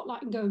in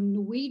Spotlight and go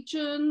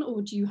Norwegian,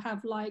 or do you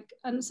have like,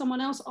 and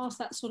someone else asked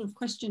that sort of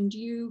question, do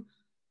you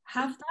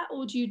have that,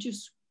 or do you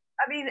just?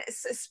 I mean,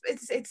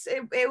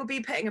 it will be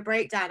putting a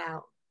breakdown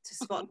out to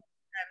Spotlight.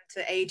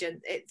 To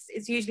agents,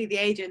 it's usually the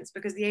agents,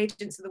 because the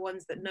agents are the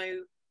ones that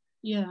know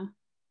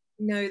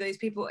those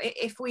people.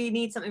 If we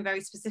need something very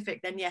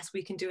specific, then yes,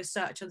 we can do a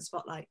search on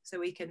Spotlight, so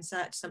we can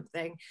search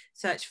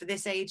for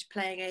this age,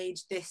 playing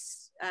age,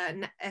 this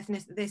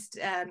this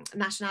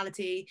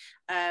nationality,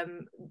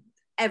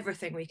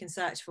 everything we can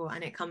search for,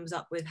 and it comes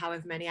up with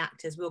however many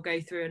actors. We'll go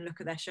through and look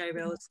at their show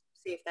reels,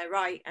 see if they're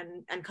right,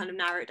 and kind of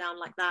narrow it down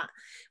like that.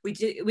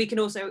 We can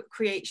also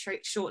create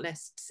short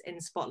lists in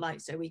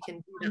Spotlight, so we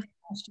can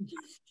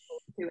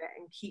do it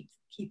and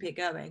keep it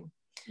going.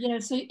 Yeah,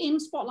 so in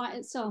Spotlight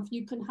itself,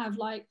 you can have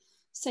like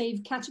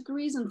save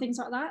categories and things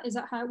like that. Is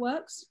that how it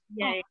works?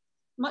 Yeah.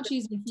 Much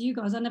easier for you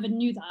guys. I never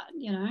knew that,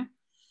 you know.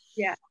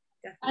 Yeah,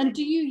 definitely. And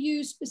do you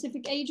use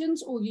specific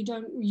agents, or you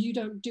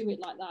don't do it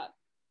like that?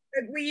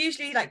 We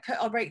usually like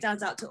put our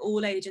breakdowns out to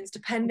all agents,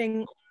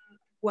 depending on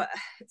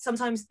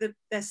sometimes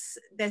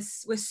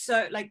we're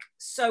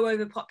so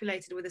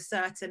overpopulated with a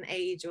certain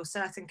age or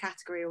certain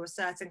category or a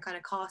certain kind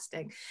of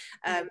casting.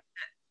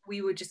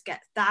 We would just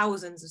get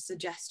thousands of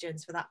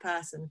suggestions for that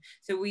person.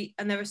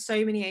 And there are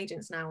so many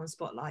agents now on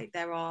Spotlight.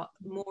 There are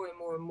more and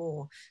more and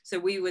more. So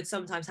we would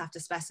sometimes have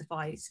to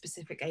specify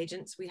specific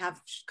agents. We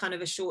have kind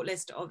of a short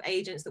list of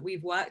agents that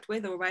we've worked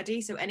with already.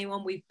 So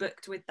anyone we've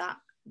booked with that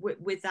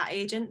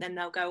agent, then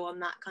they'll go on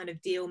that kind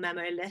of deal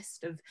memo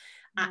list of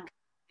actors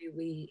who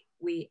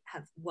we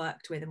have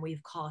worked with and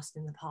we've cast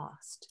in the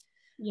past.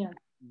 Yeah.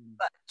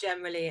 But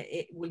generally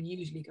it will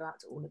usually go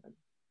out to all of them.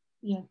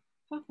 Yeah,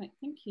 perfect.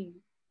 Thank you.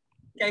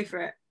 Go for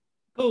it.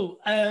 Cool.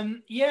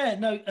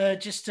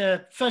 Just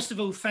first of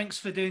all, thanks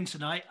for doing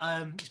tonight.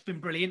 It's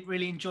been brilliant.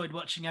 Really enjoyed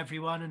watching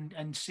everyone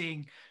and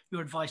seeing your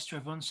advice to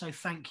everyone. So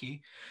thank you.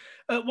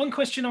 One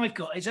question I've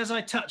got is, as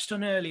I touched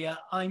on earlier,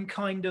 I'm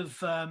kind of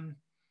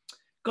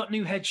got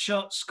new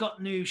headshots,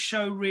 got new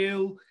show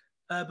reel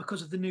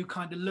because of the new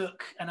kind of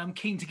look, and I'm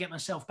keen to get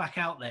myself back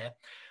out there.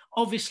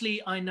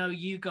 Obviously, I know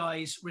you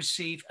guys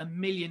receive 1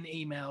 million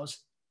emails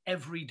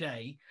every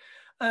day.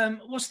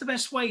 What's the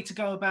best way to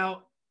go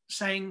about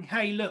saying,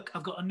 hey, look,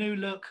 I've got a new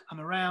look, I'm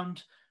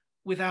around,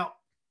 without,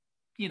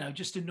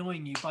 just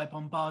annoying you by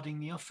bombarding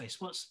the office?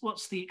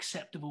 What's the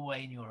acceptable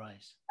way in your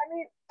eyes? I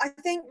mean, I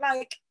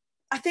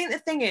think the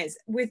thing is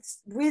with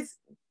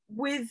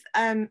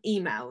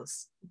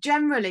emails,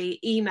 generally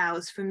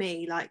emails for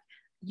me, like,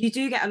 you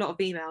do get a lot of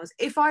emails.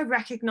 If I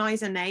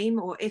recognize a name,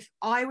 or if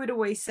I would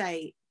always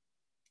say,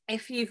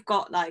 if you've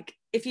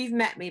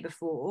met me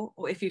before,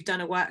 or if you've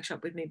done a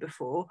workshop with me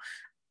before,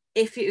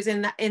 if it was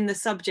in the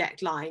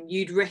subject line,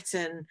 you'd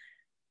written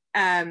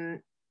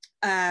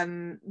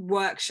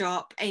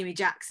workshop, Amy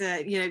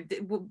Jackson,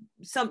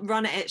 some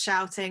run at it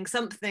shouting,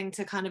 something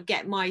to kind of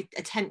get my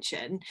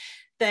attention,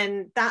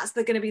 then that's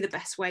going to be the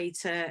best way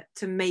to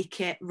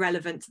make it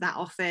relevant to that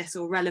office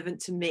or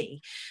relevant to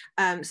me.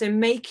 So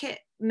make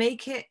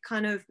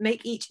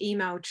each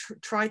email,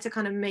 try to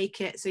kind of make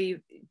it so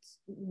you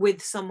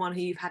with someone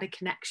who you've had a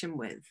connection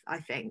with, I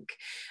think.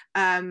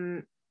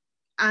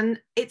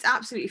 And it's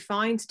absolutely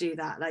fine to do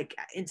that, like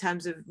in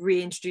terms of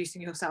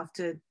reintroducing yourself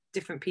to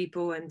different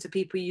people and to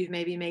people you've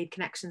maybe made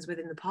connections with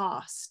in the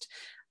past.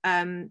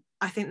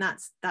 I think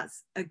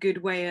that's a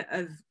good way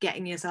of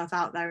getting yourself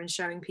out there and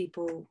showing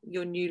people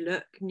your new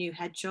look, new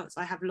headshots.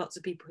 I have lots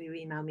of people who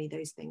email me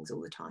those things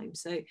all the time.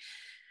 So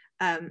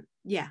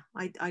yeah,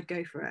 I'd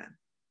go for it.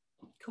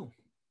 Cool.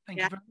 Thank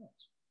you very much.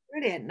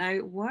 Brilliant.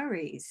 No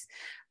worries.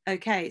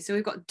 Okay, so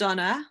we've got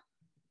Donna.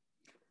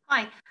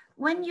 Hi.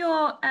 When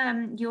your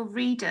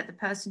reader, the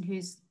person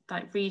who's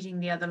like reading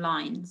the other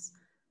lines,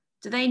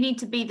 do they need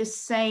to be the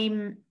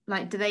same?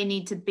 Like, do they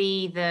need to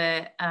be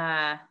the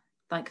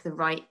like the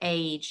right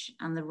age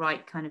and the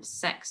right kind of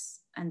sex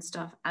and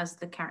stuff as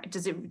the character?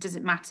 Does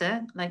it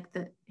matter like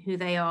who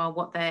they are,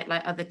 what they're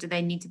like? Do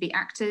they need to be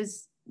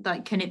actors?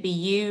 Like, can it be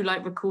you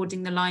like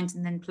recording the lines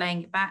and then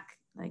playing it back?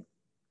 Like,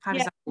 how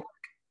does that work?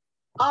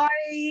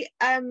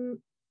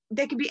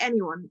 There could be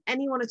anyone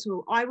at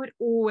all. I would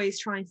always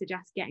try and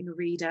suggest getting a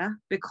reader,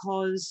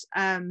 because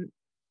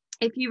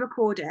if you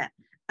record it,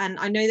 and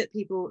I know that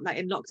people, like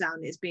in lockdown,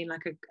 it's been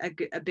like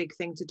a big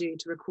thing to do,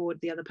 to record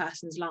the other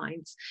person's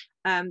lines.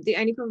 The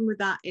only problem with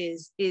that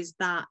is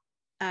that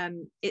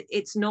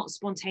it's not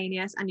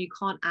spontaneous, and you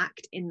can't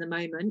act in the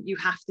moment. You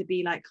have to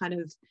be like kind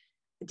of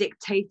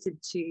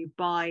dictated to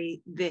by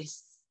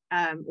this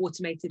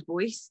automated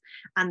voice,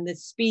 and the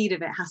speed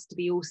of it has to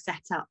be all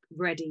set up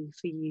ready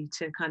for you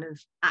to kind of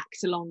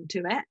act along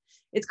to it.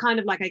 It's kind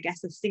of like, I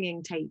guess, a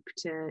singing tape.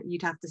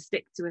 You'd have to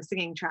stick to a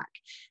singing track.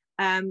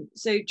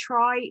 So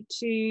try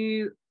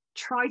to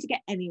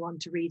get anyone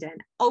to read in.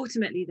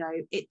 Ultimately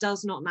though, it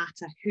does not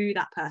matter who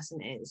that person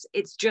is.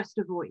 It's just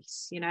a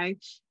voice,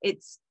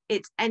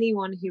 it's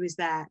anyone who is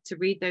there to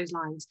read those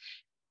lines.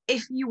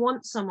 If you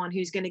want someone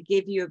who's going to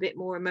give you a bit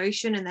more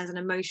emotion, and there's an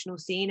emotional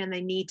scene and they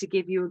need to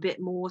give you a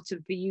bit more for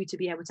you to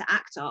be able to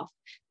act off,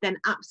 then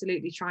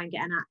absolutely try and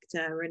get an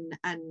actor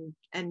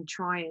and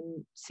try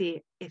and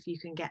see if you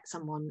can get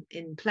someone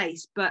in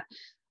place. But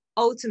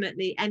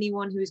ultimately,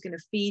 anyone who is going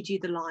to feed you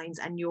the lines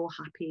and you're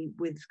happy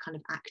with kind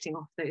of acting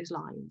off those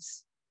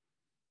lines.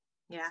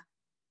 Yeah,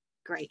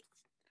 great,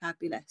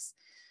 fabulous.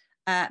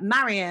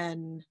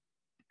 Marion.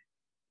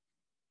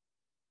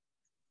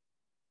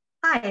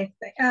 Hi,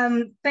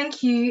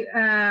 thank you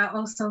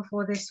also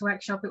for this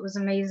workshop. It was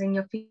amazing.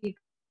 Your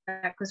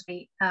feedback was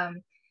great.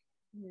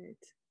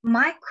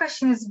 My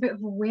question is a bit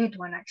of a weird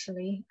one,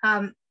 actually.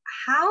 I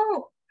don't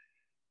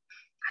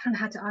know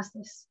how to ask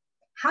this.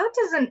 How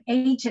does an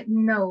agent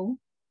know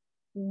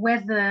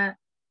whether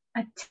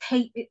a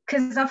tape,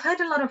 because I've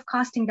heard a lot of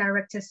casting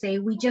directors say,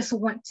 we just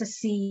want to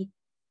see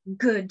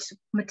good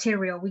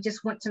material. We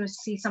just want to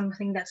see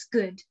something that's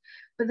good.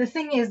 But the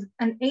thing is,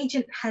 an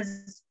agent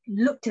has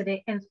looked at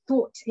it and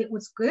thought it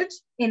was good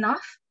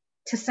enough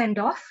to send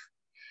off.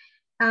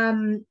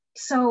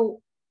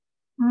 So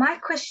my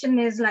question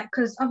is, like,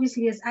 because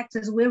obviously as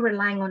actors, we're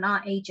relying on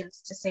our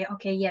agents to say,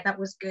 okay, yeah, that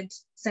was good,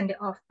 send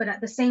it off. But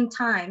at the same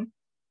time,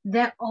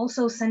 they're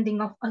also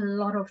sending off a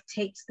lot of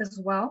takes as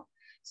well.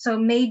 So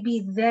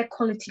maybe their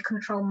quality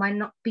control might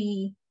not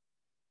be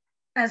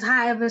as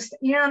high of a,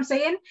 you know what I'm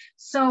saying?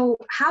 So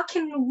how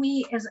can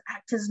we as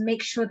actors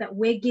make sure that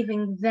we're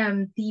giving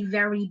them the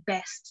very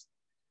best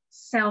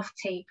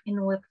self-tape in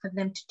order for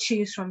them to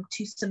choose from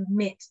to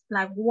submit?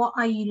 Like, what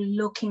are you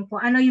looking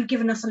for? I know you've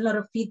given us a lot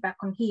of feedback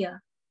on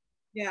here.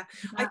 Yeah.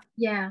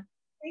 Yeah.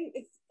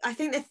 I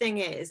think the thing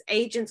is,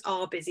 agents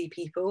are busy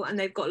people and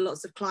they've got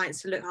lots of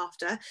clients to look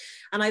after.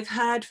 And I've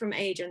heard from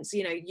agents,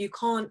 you know, you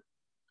can't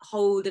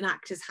hold an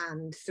actor's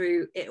hand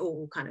through it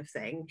all, kind of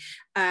thing.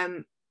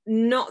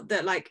 Not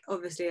that, like,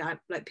 obviously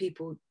like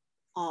people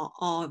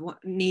are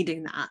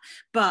needing that,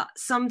 but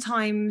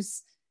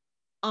sometimes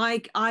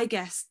I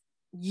guess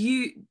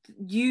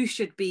you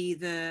should be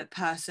the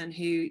person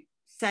who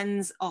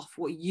sends off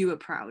what you are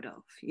proud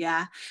of,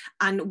 yeah?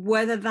 And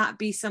whether that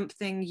be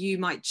something you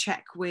might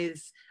check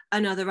with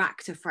another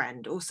actor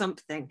friend or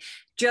something,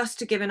 just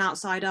to give an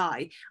outside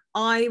eye,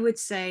 I would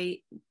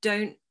say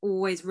don't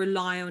always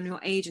rely on your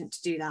agent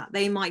to do that.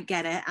 They might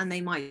get it and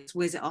they might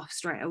whiz it off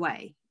straight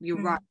away.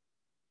 You're right.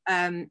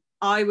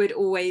 I would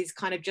always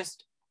kind of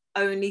just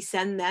only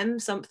send them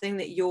something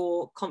that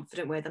you're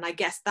confident with, and I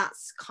guess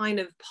that's kind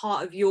of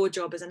part of your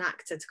job as an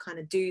actor, to kind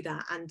of do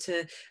that and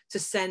to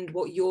send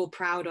what you're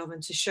proud of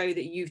and to show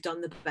that you've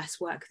done the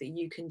best work that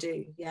you can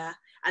do. Yeah.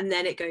 And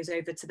then it goes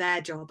over to their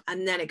job,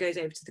 and then it goes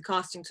over to the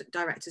casting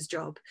director's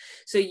job.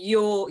 So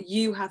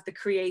you have the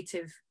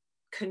creative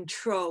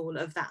control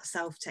of that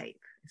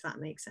self-tape, if that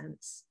makes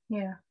sense.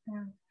 Yeah.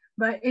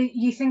 But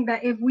you think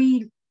that if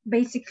we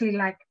basically,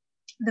 like,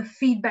 the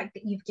feedback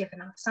that you've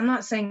given us, I'm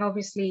not saying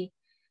obviously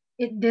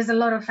there's a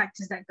lot of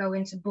factors that go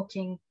into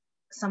booking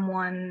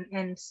someone,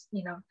 and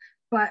you know,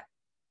 but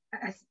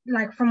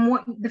like from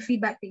what the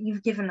feedback that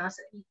you've given us,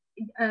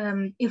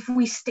 if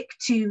we stick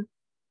to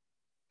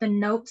the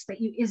notes that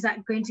is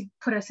that going to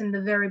put us in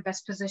the very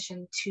best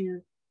position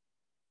to?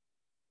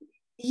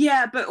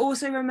 Yeah, but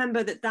also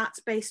remember that that's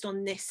based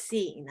on this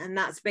scene and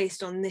that's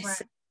based on this.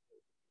 Right.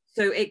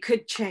 So it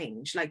could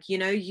change, like, you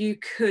know,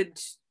 it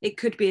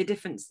could be a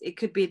different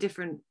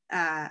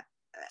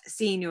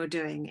scene you're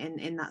doing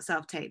in that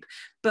self-tape.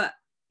 But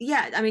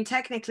yeah, I mean,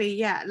 technically,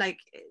 yeah, like,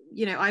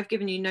 you know, I've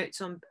given you notes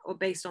on or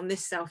based on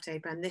this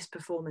self-tape and this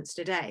performance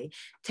today.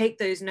 Take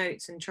those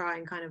notes and try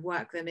and kind of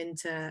work them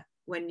into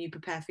when you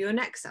prepare for your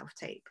next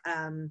self-tape.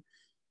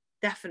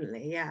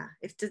 Definitely, yeah.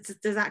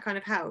 Does that kind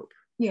of help?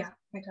 Yeah,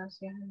 it does.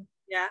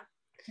 Yeah.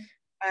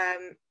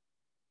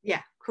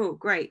 Yeah, cool,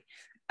 great.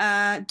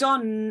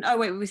 Don, oh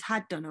wait, we've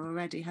had Donna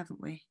already,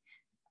 haven't we?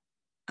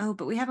 Oh,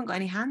 but we haven't got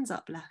any hands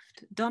up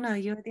left. Donna,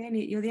 you're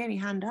the only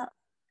hand up.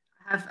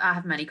 I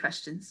have many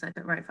questions, so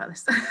don't worry about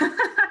this.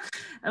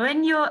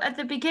 When you're at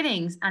the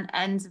beginnings and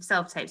ends of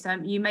self-tape, so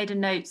you made a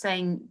note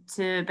saying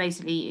to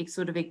basically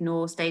sort of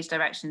ignore stage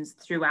directions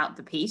throughout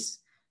the piece,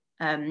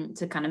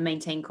 to kind of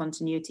maintain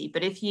continuity.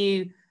 But if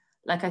you,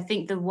 like, I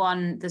think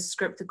the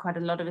script that quite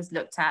a lot of us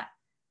looked at,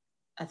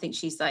 I think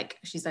she's like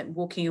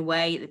walking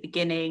away at the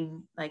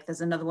beginning. Like, there's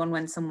another one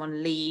when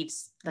someone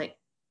leaves. Like,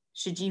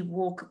 should you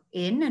walk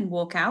in and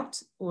walk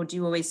out, or do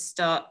you always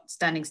start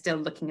standing still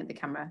looking at the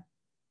camera?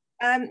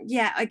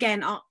 Yeah,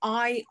 again,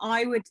 I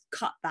would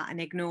cut that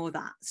and ignore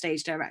that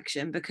stage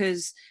direction,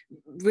 because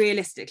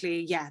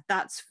realistically, yeah,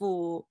 that's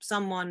for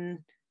someone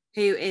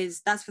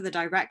that's for the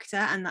director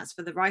and that's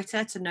for the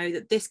writer to know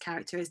that this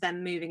character is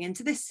then moving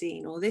into this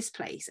scene or this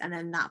place, and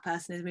then that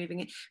person is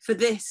moving it for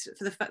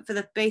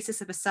the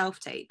basis of a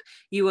self-tape.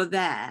 You are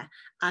there,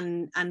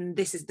 and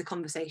this is the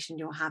conversation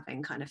you're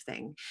having, kind of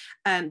thing.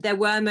 There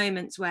were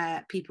moments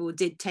where people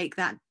did take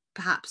that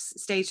perhaps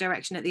stage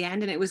direction at the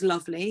end, and it was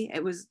lovely.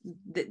 It was,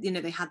 you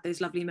know, they had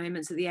those lovely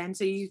moments at the end,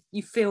 so you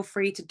feel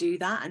free to do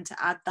that and to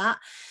add that.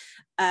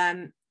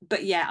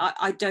 But yeah,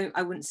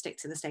 I wouldn't stick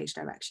to the stage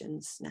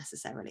directions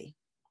necessarily.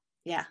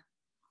 Yeah,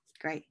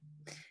 great.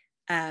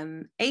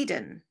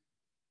 Aidan.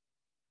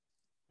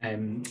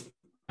 I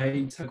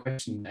just have a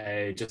question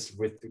just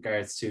with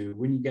regards to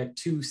when you get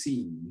two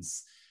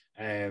scenes.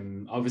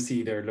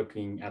 Obviously they're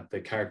looking at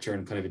the character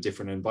in kind of a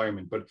different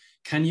environment, but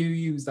can you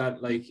use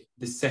that, like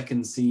the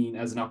second scene,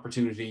 as an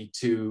opportunity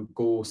to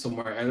go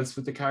somewhere else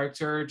with the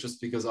character,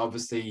 just because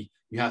obviously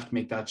you have to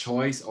make that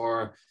choice?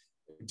 Or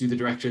do the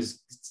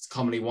directors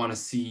commonly want to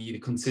see the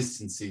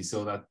consistency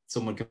so that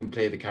someone can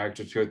play the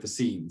character throughout the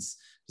scenes?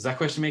 Does that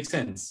question make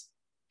sense?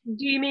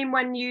 Do you mean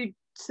when you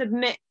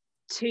submit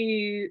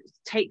to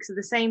takes of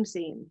the same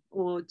scene,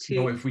 or to?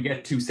 No, if we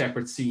get two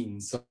separate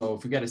scenes. So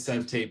if we get a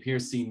self-tape,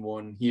 here's scene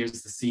 1,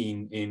 here's the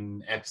scene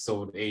in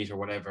episode 8 or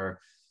whatever.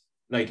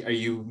 Like, are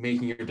you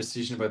making your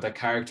decision about that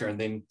character and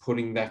then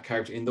putting that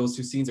character in those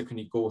two scenes, or can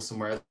you go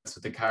somewhere else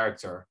with the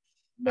character?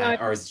 No.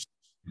 Or is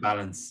it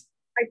balance?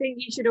 I think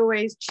you should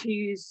always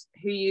choose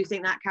who you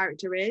think that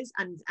character is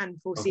and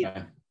foresee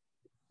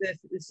the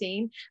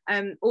scene.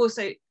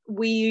 Also,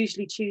 we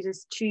usually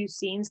choose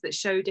scenes that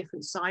show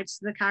different sides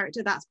to the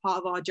character. That's part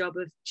of our job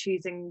of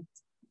choosing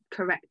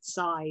correct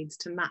sides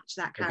to match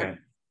that character.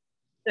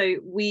 So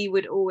we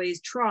would always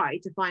try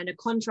to find a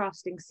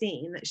contrasting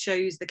scene that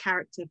shows the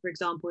character, for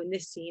example, in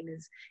this scene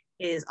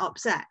is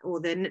upset, or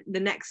the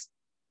next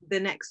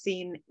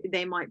scene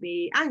they might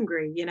be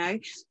angry, you know.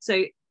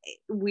 So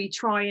we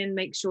try and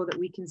make sure that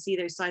we can see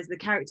those sides of the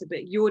character,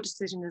 but your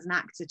decision as an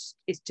actor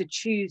is to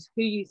choose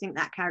who you think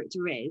that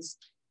character is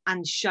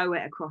and show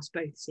it across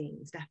both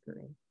scenes.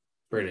 Definitely.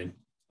 Brilliant.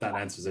 That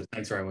answers it.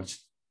 Thanks very much.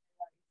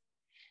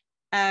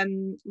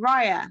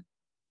 Raya.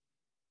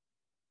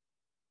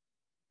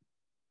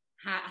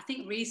 I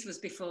think Reese was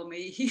before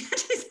me. He had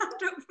his hand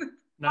up.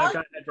 No, go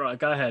ahead, right,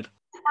 go ahead.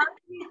 How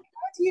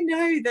do you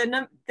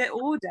know the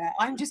order?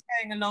 I'm just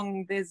going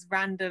along this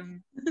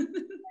random.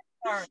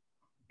 Sorry.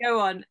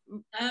 Go on.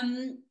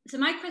 So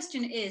my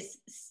question is,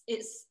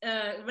 it's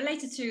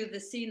related to the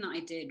scene that I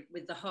did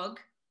with the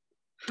hug.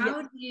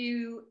 How do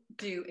you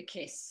do a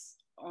kiss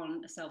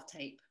on a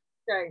self-tape?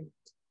 Don't.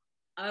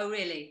 Oh,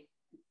 really?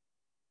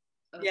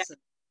 Awesome. Yeah.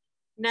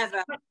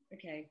 Never.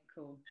 Okay,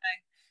 cool.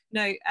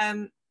 No,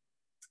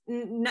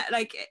 no,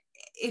 like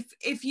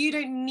if you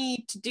don't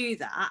need to do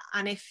that,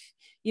 and if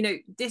you know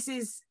this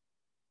is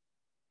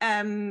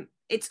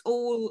it's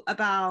all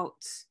about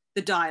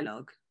the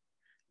dialogue.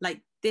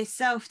 Like this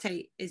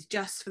self-tape is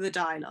just for the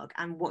dialogue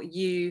and what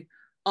you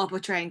are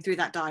portraying through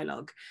that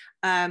dialogue.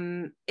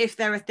 If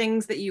there are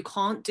things that you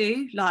can't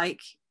do,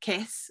 like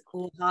kiss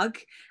or hug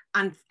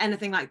and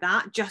anything like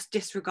that, just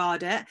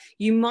disregard it.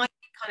 You might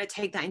kind of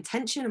take that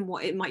intention and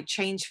what it might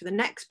change for the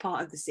next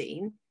part of the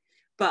scene,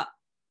 but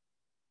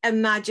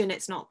imagine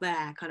it's not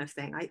there, kind of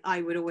thing.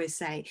 I would always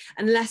say,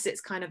 unless it's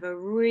kind of a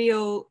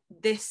real,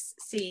 this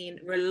scene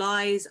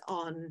relies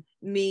on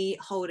me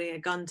holding a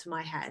gun to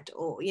my head,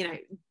 or you know,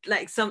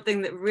 like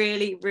something that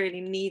really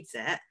needs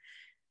it,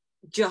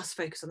 just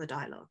focus on the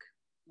dialogue.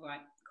 All right,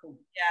 cool.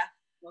 Yeah,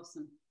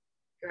 awesome,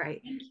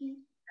 great. Thank you.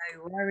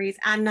 No worries.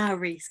 And now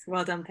Reese,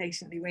 well done,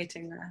 patiently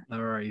waiting there. No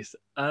worries.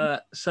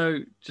 So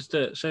just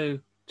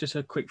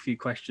a quick few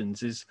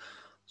questions is,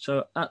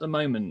 so at the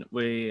moment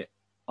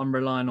I'm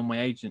relying on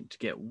my agent to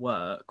get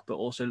work, but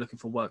also looking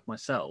for work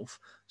myself.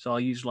 So I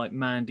use like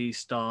Mandy,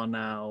 Star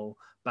Now,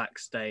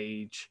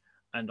 Backstage,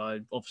 and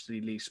I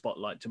obviously leave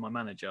Spotlight to my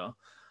manager,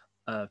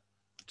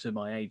 to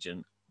my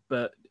agent.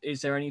 But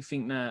is there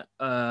anything that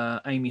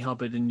Amy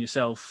Hubbard and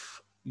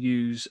yourself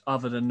use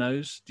other than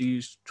those? Do you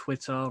use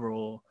Twitter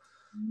or?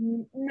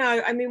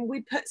 No, I mean,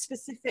 we put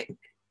specific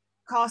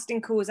casting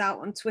calls out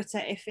on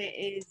Twitter if it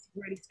is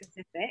really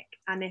specific,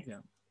 and if it's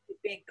a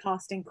big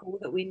casting call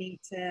that we need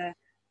to,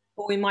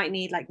 or we might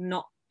need like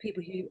not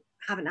people who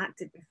haven't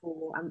acted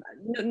before,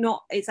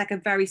 not it's like a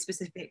very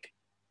specific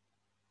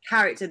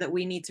character that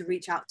we need to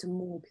reach out to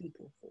more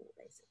people for,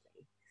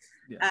 basically.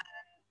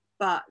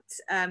 But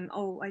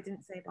I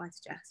didn't say bye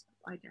to Jess.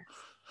 I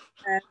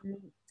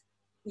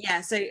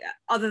guess. So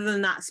other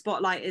than that,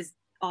 Spotlight is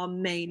our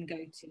main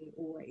go-to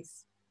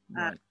always.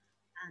 Right.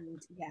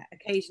 And yeah,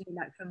 occasionally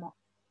like for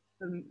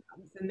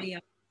me,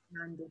 I've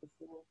Mandy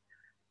before,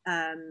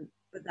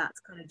 but that's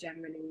kind of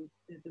generally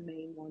the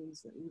main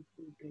ones that we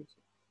go to.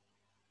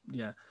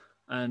 Yeah,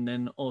 and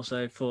then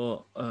also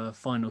for a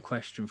final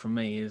question from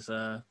me is,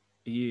 are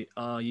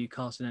you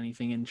casting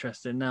anything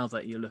interesting now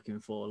that you're looking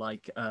for,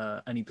 like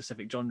any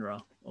specific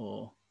genre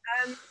or?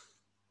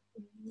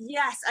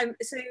 Yes,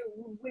 so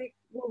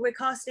we're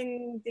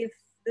casting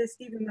the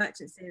Stephen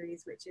Merchant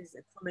series, which is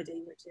a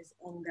comedy, which is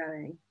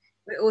ongoing.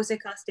 We're also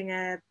casting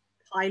a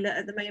pilot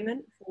at the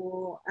moment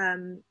for a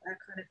kind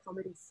of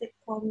comedy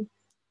sitcom,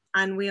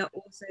 and we are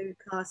also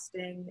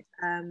casting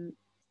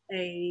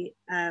a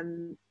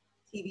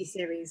TV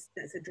series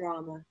that's a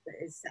drama that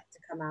is set to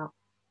come out.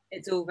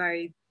 It's all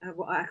very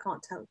I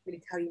can't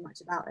really tell you much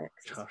about it.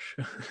 Gosh.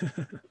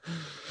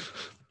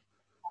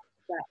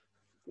 But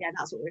yeah,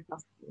 that's what we're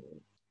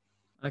casting.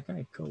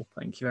 Okay, cool.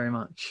 Thank you very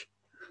much.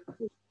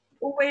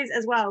 Always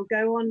as well,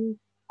 go on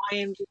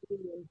IMDb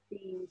and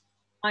see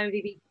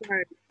IMDb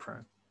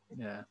Pro.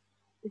 Yeah.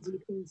 Because you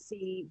can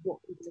see what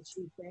people are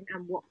shooting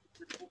and what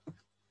people are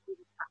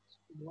attached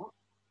to what.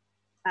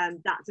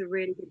 That's a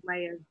really good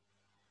way of,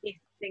 if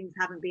things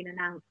haven't been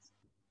announced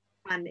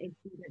and if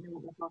you don't know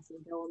what they're casting,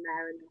 go on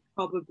there and they'll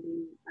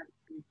probably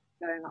be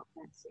going up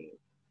there soon.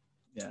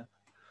 Yeah.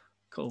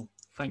 Cool.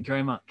 Thank you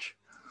very much.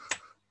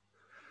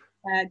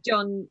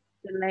 John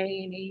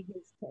Delaney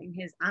is putting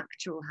his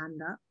actual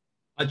hand up.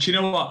 Do you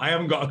know what? I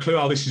haven't got a clue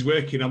how this is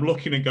working. I'm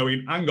looking and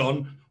going, hang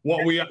on,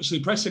 what are we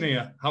actually pressing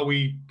here? How are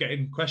we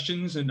getting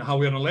questions and how are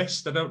we on a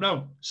list? I don't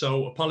know.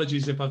 So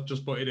apologies if I've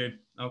just put it in.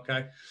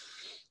 Okay.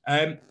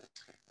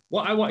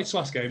 What I wanted to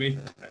ask, Amy,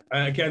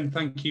 again,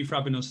 thank you for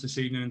having us this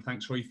evening and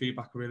thanks for your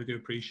feedback. I really do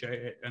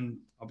appreciate it. And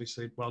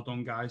obviously, well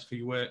done, guys, for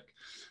your work.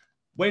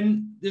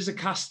 When there's a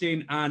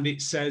casting and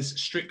it says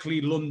strictly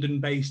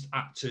London-based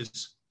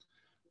actors,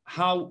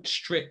 how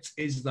strict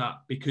is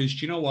that?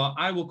 Because you know what?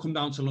 I will come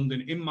down to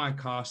London in my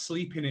car,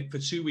 sleep in it for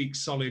 2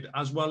 weeks solid,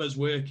 as well as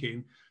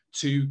working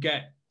to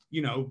get,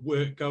 you know,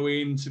 work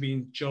going, to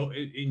be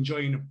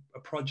enjoying a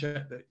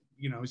project that,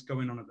 you know, is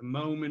going on at the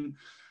moment.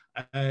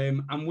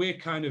 And we're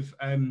kind of,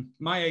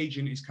 my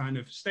agent is kind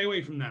of, stay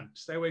away from them,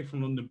 stay away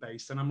from London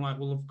based. And I'm like,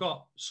 well, I've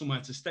got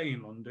somewhere to stay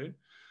in London.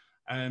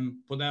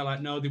 But they're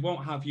like, no, they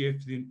won't have you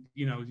if they,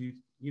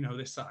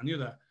 this, that, and the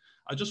other.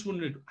 I just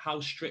wondered, how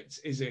strict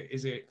is it?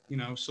 Is it,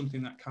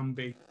 something that can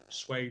be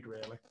swayed,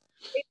 really?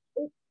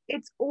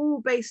 It's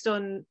all based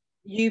on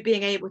you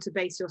being able to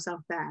base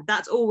yourself there.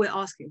 That's all we're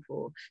asking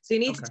for. So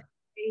you need to tell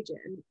the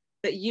agent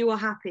that you are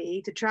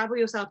happy to travel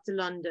yourself to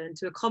London,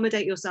 to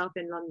accommodate yourself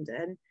in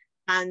London,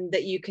 and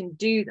that you can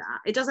do that.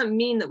 It doesn't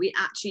mean that we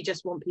actually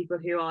just want people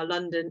who are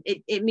London.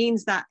 It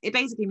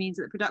basically means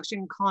that the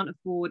production can't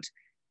afford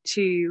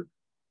to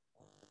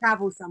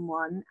travel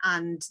someone,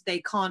 and they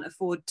can't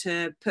afford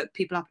to put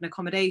people up in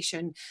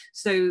accommodation.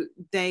 So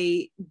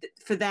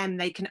for them,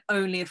 they can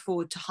only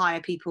afford to hire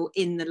people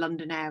in the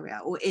London area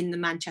or in the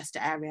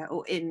Manchester area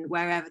or in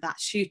wherever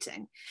that's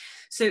shooting.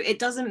 So it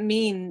doesn't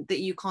mean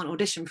that you can't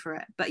audition for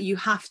it, but you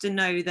have to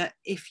know that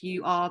if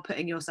you are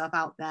putting yourself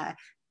out there,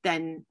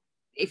 then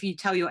if you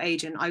tell your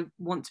agent, I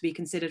want to be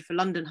considered for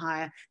London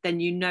hire, then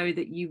you know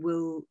that you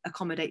will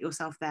accommodate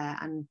yourself there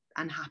and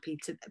happy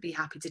to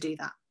do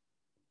that.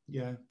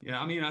 Yeah.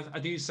 I mean, I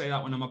do say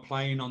that when I'm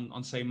applying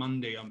on say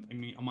Monday, on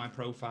my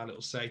profile,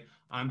 it'll say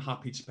I'm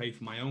happy to pay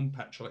for my own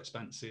petrol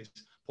expenses,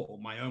 put up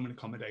my own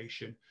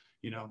accommodation.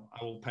 I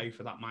will pay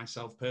for that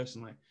myself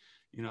personally.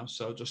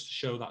 So just to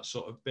show that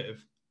sort of bit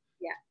of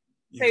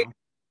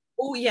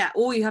all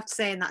you have to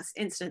say in that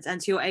instance, and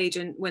to your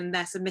agent when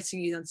they're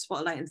submitting you on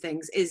Spotlight and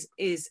things,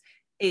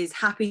 is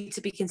happy to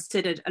be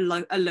considered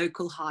a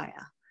local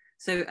hire.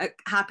 So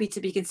happy to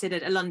be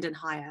considered a London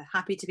hire,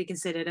 happy to be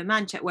considered a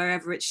Manchester,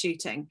 wherever it's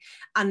shooting.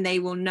 And they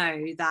will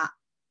know that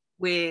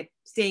we're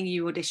seeing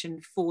you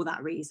audition for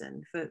that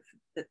reason, that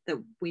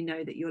we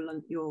know that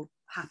you're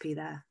happy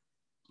there.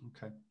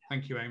 Okay,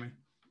 thank you, Amy.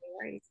 No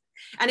worries.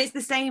 And it's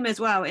the same as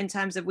well in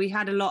terms of, we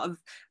had a lot of,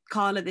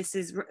 Carla, this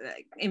is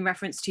in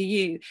reference to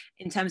you,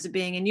 in terms of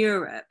being in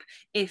Europe.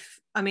 There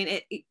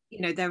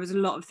was a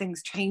lot of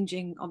things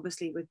changing,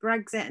 obviously, with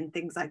Brexit and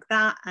things like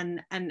that.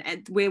 And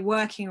we're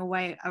working our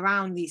way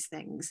around these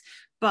things.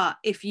 But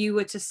if you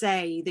were to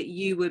say that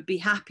you would be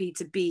happy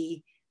to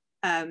be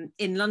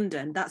in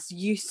London, that's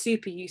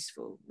super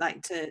useful,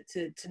 like to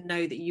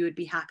know that you would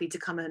be happy to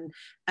come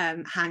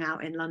and hang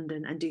out in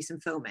London and do some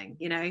filming,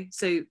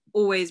 so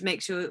always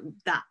make sure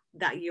that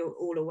you're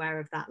all aware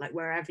of that, like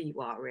wherever you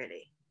are,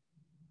 really.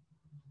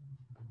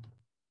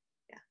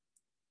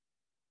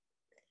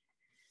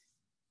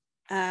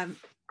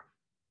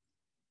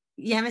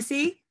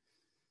 Yemisi?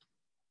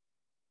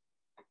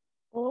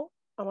 Oh,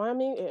 am I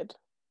unmuted?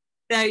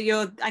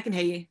 No, I can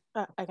hear you.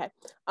 Okay.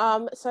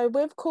 So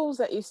with calls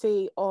that you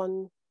see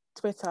on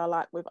Twitter,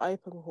 like with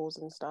open calls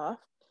and stuff,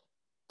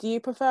 do you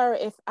prefer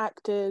it if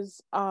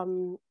actors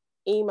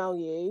email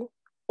you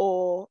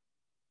or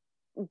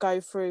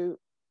go through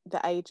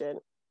the agent?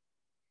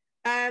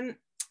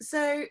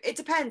 So it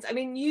depends. I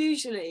mean,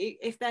 usually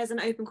if there's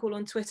an open call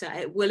on Twitter,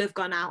 it will have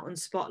gone out on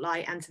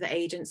Spotlight and to the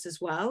agents as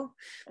well.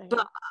 Okay.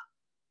 But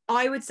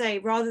I would say,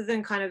 rather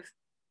than kind of,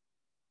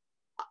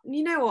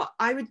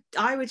 I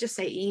would just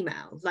say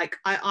email. Like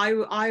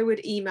I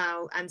would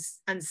email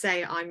and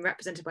say, I'm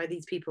represented by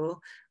these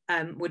people,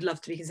 would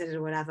love to be considered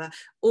or whatever.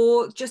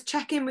 Or just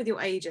check in with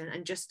your agent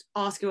and just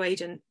ask your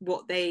agent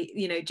what they,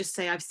 just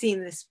say, I've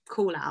seen this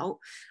call out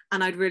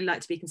and I'd really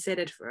like to be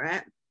considered for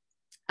it.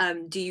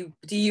 Do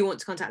you want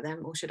to contact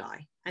them, or should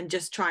I? And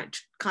just try to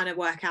kind of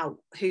work out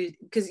who,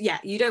 because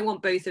you don't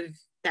want both of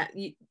that.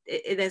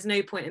 There's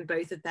no point in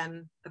both of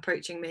them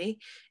approaching me.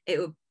 It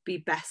would be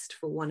best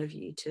for one of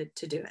you to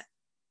do it.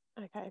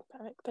 Okay,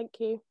 perfect. Thank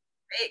you.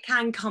 It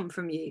can come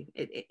from you.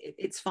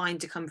 It's fine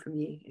to come from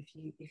you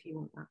if you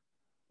want that.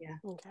 Yeah.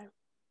 Okay.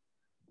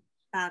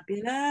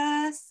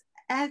 Fabulous.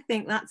 I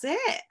think that's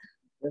it.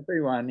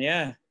 Everyone,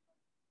 yeah.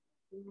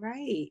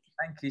 Great.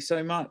 Thank you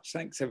so much.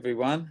 Thanks,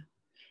 everyone.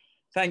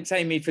 Thanks,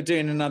 Amy, for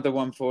doing another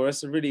one for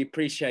us. I really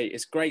appreciate it.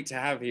 It's great to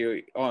have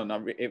you on.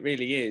 It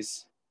really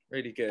is.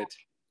 Really good.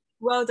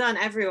 Well done,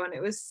 everyone.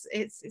 It's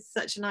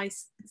such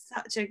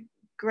a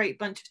great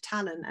bunch of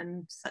talent,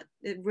 and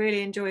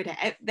really enjoyed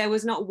it. There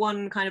was not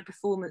one kind of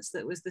performance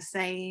that was the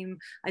same.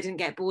 I didn't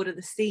get bored of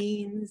the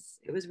scenes.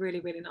 It was really,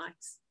 really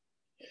nice.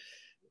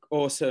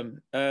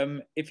 Awesome.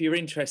 If you're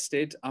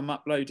interested, I'm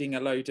uploading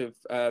a load of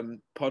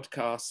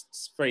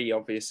podcasts, free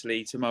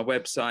obviously, to my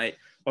website,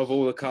 of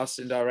all the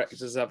casting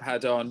directors I've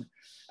had on,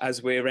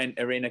 as we're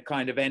entering a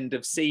kind of end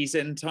of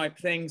season type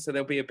thing. So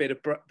there'll be a bit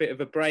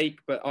of a break,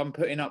 but I'm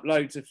putting up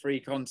loads of free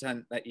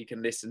content that you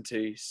can listen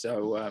to.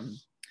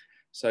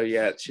 So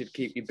yeah, it should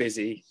keep you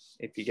busy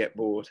if you get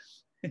bored.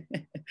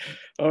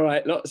 All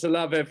right, lots of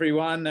love,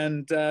 everyone,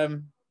 and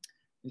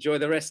enjoy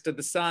the rest of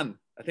the sun.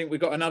 I think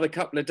we've got another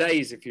couple of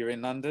days if you're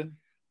in London.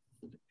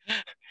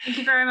 Thank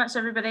you very much,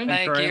 everybody.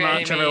 Thank you, very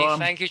much, Amy. everyone.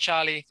 Thank you,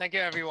 Charlie. Thank you,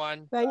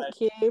 everyone. Thank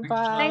you.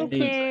 Bye. Thank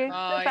you.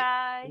 Bye.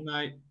 Bye. Good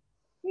night.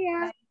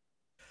 Yeah.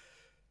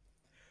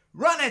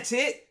 Run at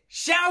it,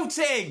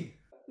 shouting!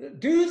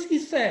 Do as he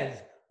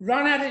says.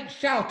 Run at it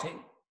shouting.